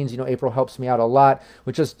the scenes, April helps me out a lot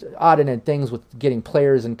with just odd and end things with getting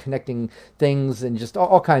players and connecting things and just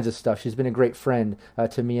all kinds of stuff. She's been a great friend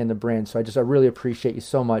to me and the brand, so I really appreciate you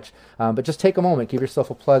so much. But just take a moment, give yourself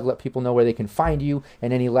a plug, let people know where they can find you,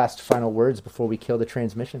 and any last final words before we kill the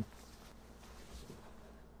transmission.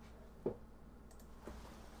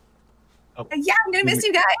 Yeah, I'm gonna miss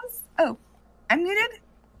you guys. Oh, I'm muted.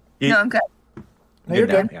 No, I'm good. No, you're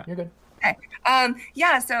good. Yeah. You're good. Okay. I'm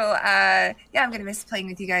gonna miss playing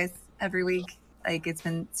with you guys every week. Like, it's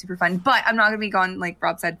been super fun, but I'm not gonna be gone, like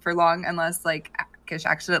Rob said, for long, unless like Kish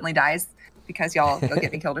accidentally dies because y'all go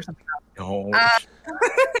get me killed or something else. No.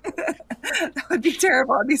 That would be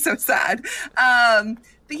terrible. I'd be so sad. My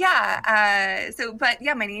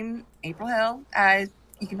name April Hill.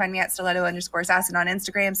 You can find me at stiletto_assassin on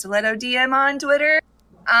Instagram, stiletto DM on Twitter.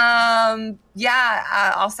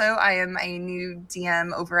 Also, I am a new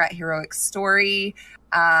DM over at Heroic Story,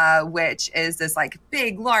 which is this like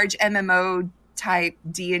big, large MMO type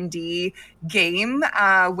D&D game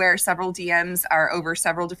where several DMs are over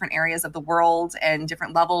several different areas of the world and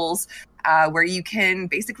different levels, where you can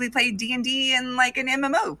basically play D&D in like an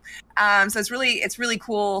MMO. So it's really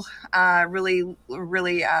cool.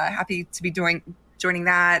 Really happy to be joining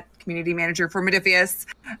that. Community manager for Modiphius.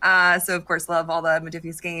 So of course love all the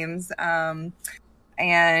Modiphius games. And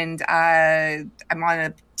I'm on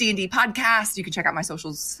a D&D podcast. You can check out my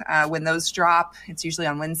socials when those drop. It's usually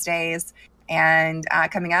on Wednesdays. And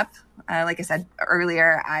coming up, like I said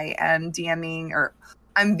earlier, I am DMing, or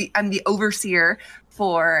I'm the overseer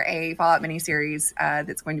for a Fallout miniseries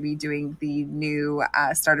that's going to be doing the new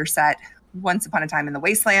starter set, Once Upon a Time in the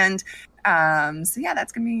Wasteland.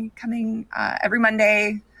 That's going to be coming every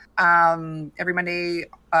Monday.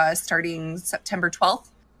 Starting September 12th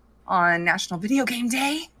on National Video Game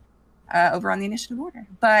Day over on the Initiative Order.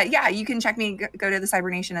 But yeah, you can check me, go to the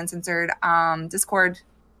Cybernation Uncensored Discord.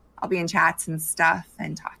 I'll be in chats and stuff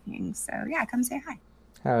and talking. So yeah, come say hi.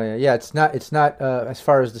 Oh yeah, yeah. It's not as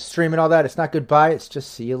far as the stream and all that. It's not goodbye. It's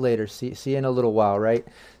just see you later. See you in a little while, right?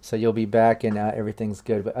 So you'll be back and everything's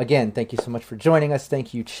good. But again, thank you so much for joining us.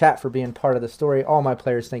 Thank you, chat, for being part of the story. All my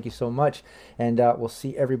players, thank you so much. And we'll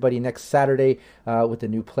see everybody next Saturday with the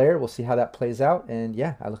new player. We'll see how that plays out. And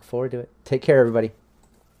yeah, I look forward to it. Take care, everybody.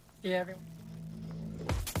 Yeah, everyone.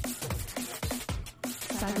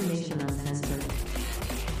 Cybernation Uncensored.